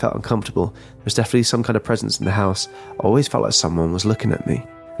I felt uncomfortable. There was definitely some kind of presence in the house. I always felt like someone was looking at me."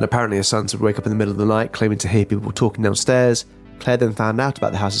 And apparently her sons would wake up in the middle of the night claiming to hear people talking downstairs. Claire then found out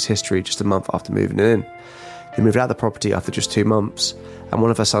about the house's history just a month after moving in. They moved out of the property after just 2 months, and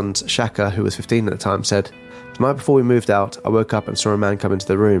one of her sons, Shaka, who was 15 at the time, said, "The night before we moved out, I woke up and saw a man come into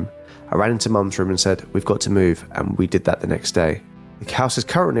the room. I ran into Mum's room and said, 'We've got to move,' and we did that the next day." The house is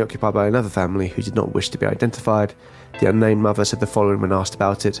currently occupied by another family who did not wish to be identified. The unnamed mother said the following when asked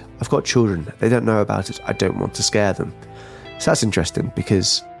about it: "I've got children. They don't know about it. I don't want to scare them." So that's interesting,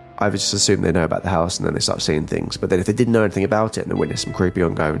 because I would just assume they know about the house and then they start seeing things. But then if they didn't know anything about it and they witnessed some creepy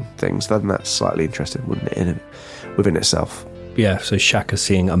ongoing things, then that's slightly interesting, wouldn't it, within itself? Yeah, so Shaka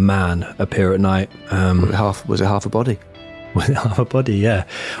seeing a man appear at night. Was it half a body? Was it half a body? Yeah.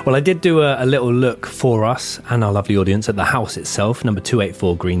 Well, I did do a little look for us and our lovely audience at the house itself, number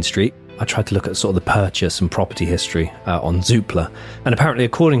 284 Green Street. I tried to look at sort of the purchase and property history on Zoopla. And apparently,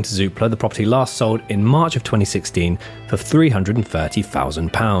 according to Zoopla, the property last sold in March of 2016 for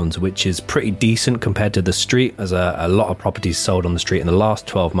 £330,000, which is pretty decent compared to the street, as a lot of properties sold on the street in the last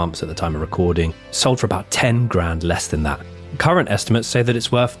 12 months at the time of recording sold for about 10 grand less than that. Current estimates say that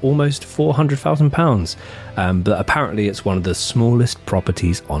it's worth almost £400,000, but apparently it's one of the smallest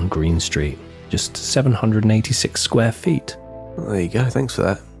properties on Green Street, just 786 square feet. Well, there you go, thanks for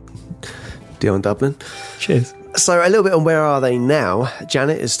that, Dion Dublin. Cheers. So a little bit on where are they now.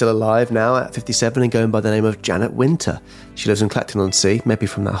 Janet is still alive now at 57 and going by the name of Janet Winter. She lives in Clacton-on-Sea, maybe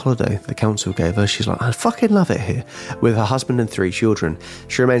from that holiday the council gave her. She's like, "I fucking love it here," with her husband and 3 children.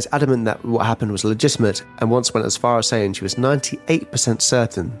 She remains adamant that what happened was legitimate and once went as far as saying she was 98%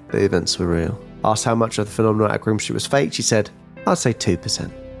 certain the events were real. Asked how much of the phenomenon at Green Street was fake, she said, "I'd say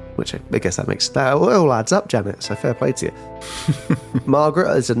 2%. Which I guess that all adds up, Janet, so fair play to you. Margaret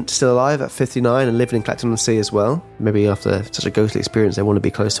is still alive at 59 and living in Clacton-on-Sea as well. Maybe after such a ghostly experience they want to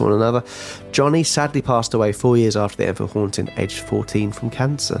be close to one another. Johnny sadly passed away 4 years after the Enfield haunting, aged 14 from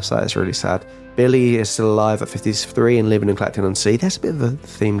cancer, so that is really sad. Billy is still alive at 53 and living in Clacton-on-Sea. There's a bit of a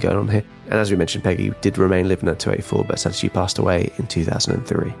theme going on here. And as we mentioned, Peggy did remain living at 284, but sadly she passed away in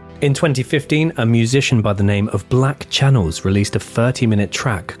 2003. In 2015, a musician by the name of Black Channels released a 30-minute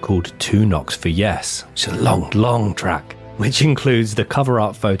track called 2 Knocks for Yes. It's a long, long track. which includes the cover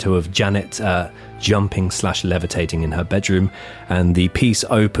art photo of Janet jumping/levitating in her bedroom, and the piece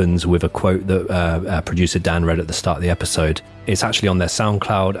opens with a quote that producer Dan read at the start of the episode. It's actually on their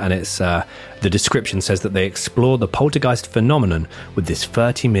SoundCloud, and it's the description says that they explore the poltergeist phenomenon with this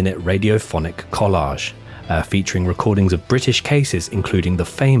 30-minute radiophonic collage featuring recordings of British cases, including the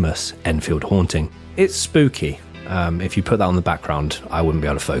famous Enfield haunting. It's spooky. If you put that on the background, I wouldn't be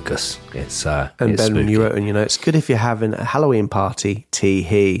able to focus. It's and it's Ben, spooky. you wrote in your notes, good if you're having a Halloween party,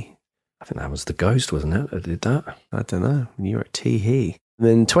 tee-hee. I think that was the ghost, wasn't it, that did that? I don't know. You were at tee-hee. And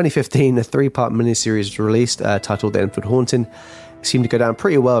in 2015, a 3-part miniseries was released titled The Enfield Haunting. It seemed to go down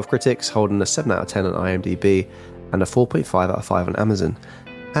pretty well with critics, holding a 7 out of 10 on IMDb and a 4.5 out of 5 on Amazon.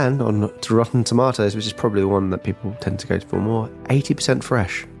 And on Rotten Tomatoes, which is probably the one that people tend to go for more, 80%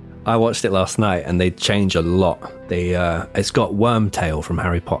 fresh. I watched it last night, and they change a lot. It's got Wormtail from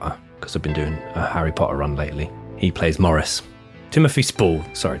Harry Potter, because I've been doing a Harry Potter run lately. He plays Morris. Timothy Spall.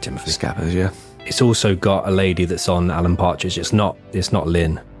 Sorry, Timothy. Scabbers, yeah. It's also got a lady that's on Alan Partridge. It's not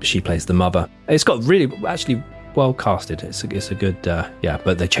Lynn. She plays the mother. It's got really, actually, well casted. It's a good,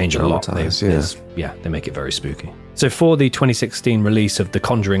 but they change a lot. They make it very spooky. So for the 2016 release of The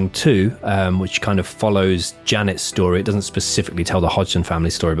Conjuring 2, which kind of follows Janet's story, it doesn't specifically tell the Hodgson family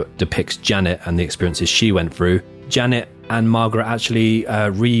story, but depicts Janet and the experiences she went through. Janet and Margaret actually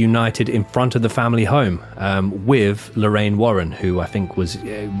reunited in front of the family home with Lorraine Warren, who I think was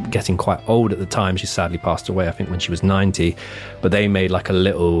getting quite old at the time. She sadly passed away, I think, when she was 90. But they made like a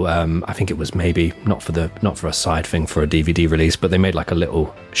little, I think it was maybe not for a side thing for a DVD release, but they made like a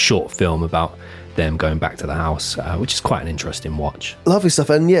little short film about them going back to the house, which is quite an interesting watch. Lovely stuff.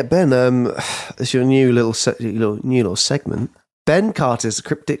 And yeah, Ben, it's your new little segment. Ben Carter's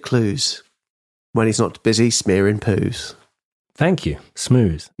Cryptic Clues. When he's not busy smearing poos. Thank you.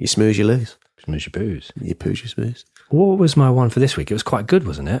 Smooth. You smooze, you lose. Smooze your poos. You poos, you smooze. What was my one for this week? It was quite good,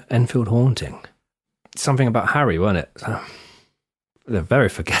 wasn't it? Enfield Haunting. Something about Harry, wasn't it? They're very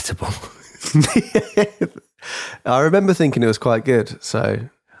forgettable. I remember thinking it was quite good, so...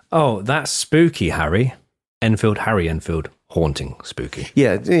 Oh, that's spooky, Harry. Enfield, Harry Enfield. Haunting, spooky.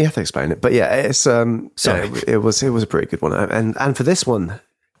 Yeah, you have to explain it. But yeah, it's... Sorry. It was a pretty good one. And for this one...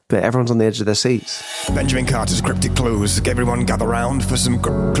 But everyone's on the edge of their seats. Benjamin Carter's Cryptic Clues. Everyone gather round for some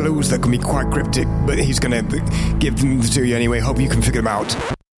clues that can be quite cryptic, but he's going to give them to you anyway. Hope you can figure them out.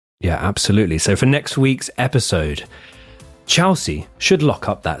 Yeah, absolutely. So for next week's episode, Chelsea should lock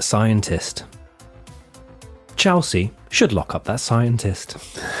up that scientist. Chelsea should lock up that scientist.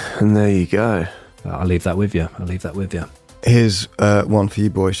 And there you go. I'll leave that with you. Here's one for you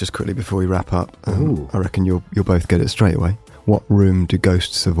boys, just quickly before we wrap up. I reckon you'll both get it straight away. What room do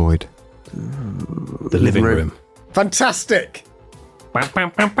ghosts avoid? The living room. Fantastic! Both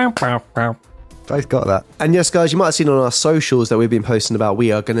got that. And yes, guys, you might have seen on our socials that we've been posting about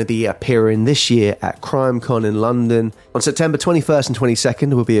we are going to be appearing this year at CrimeCon in London. On September 21st and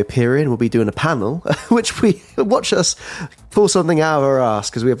 22nd, we'll be appearing. We'll be doing a panel, which we watch us pull something out of our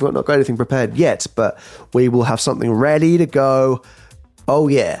ass because we have not got anything prepared yet, but we will have something ready to go. Oh,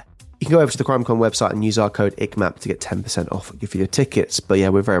 yeah. You can go over to the CrimeCon website and use our code ICMAP to get 10% off for your tickets. But yeah,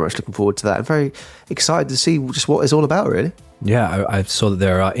 we're very much looking forward to that and very excited to see just what it's all about, really. Yeah, I saw that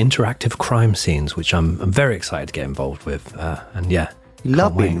there are interactive crime scenes, which I'm very excited to get involved with. And yeah. You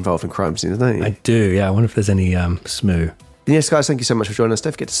love being involved in crime scenes, don't you? I do, yeah. I wonder if there's any smoo. Yes, guys, thank you so much for joining us.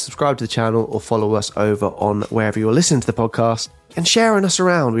 Don't forget to subscribe to the channel or follow us over on wherever you're listening to the podcast and sharing us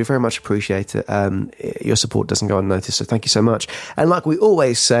around. We very much appreciate it. Your support doesn't go unnoticed, so thank you so much. And like we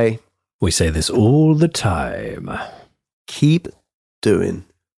always say... We say this all the time. Keep doing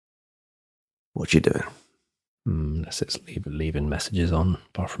what you're doing. Unless it's leaving messages on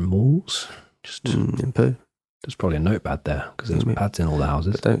bathroom walls. Just poo. There's probably a notepad there because there's pads in all the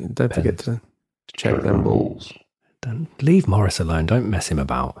houses. But don't forget to check them balls. Don't leave Morris alone. Don't mess him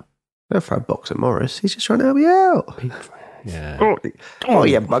about. Don't throw a box at Morris. He's just trying to help you out. Yeah. Oh,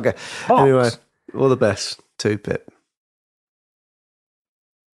 yeah, bugger. Box. Anyway, all the best. 2-Pip.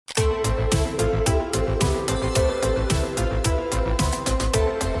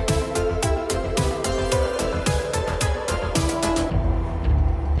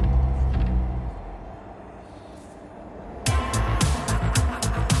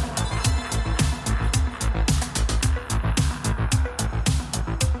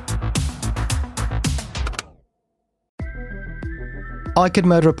 I Could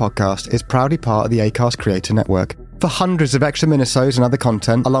Murder a Podcast is proudly part of the Acast Creator Network. For hundreds of extra minisodes and other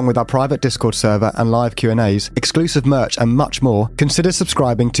content, along with our private Discord server and live Q&As, exclusive merch and much more, consider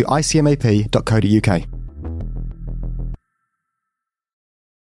subscribing to icmap.co.uk.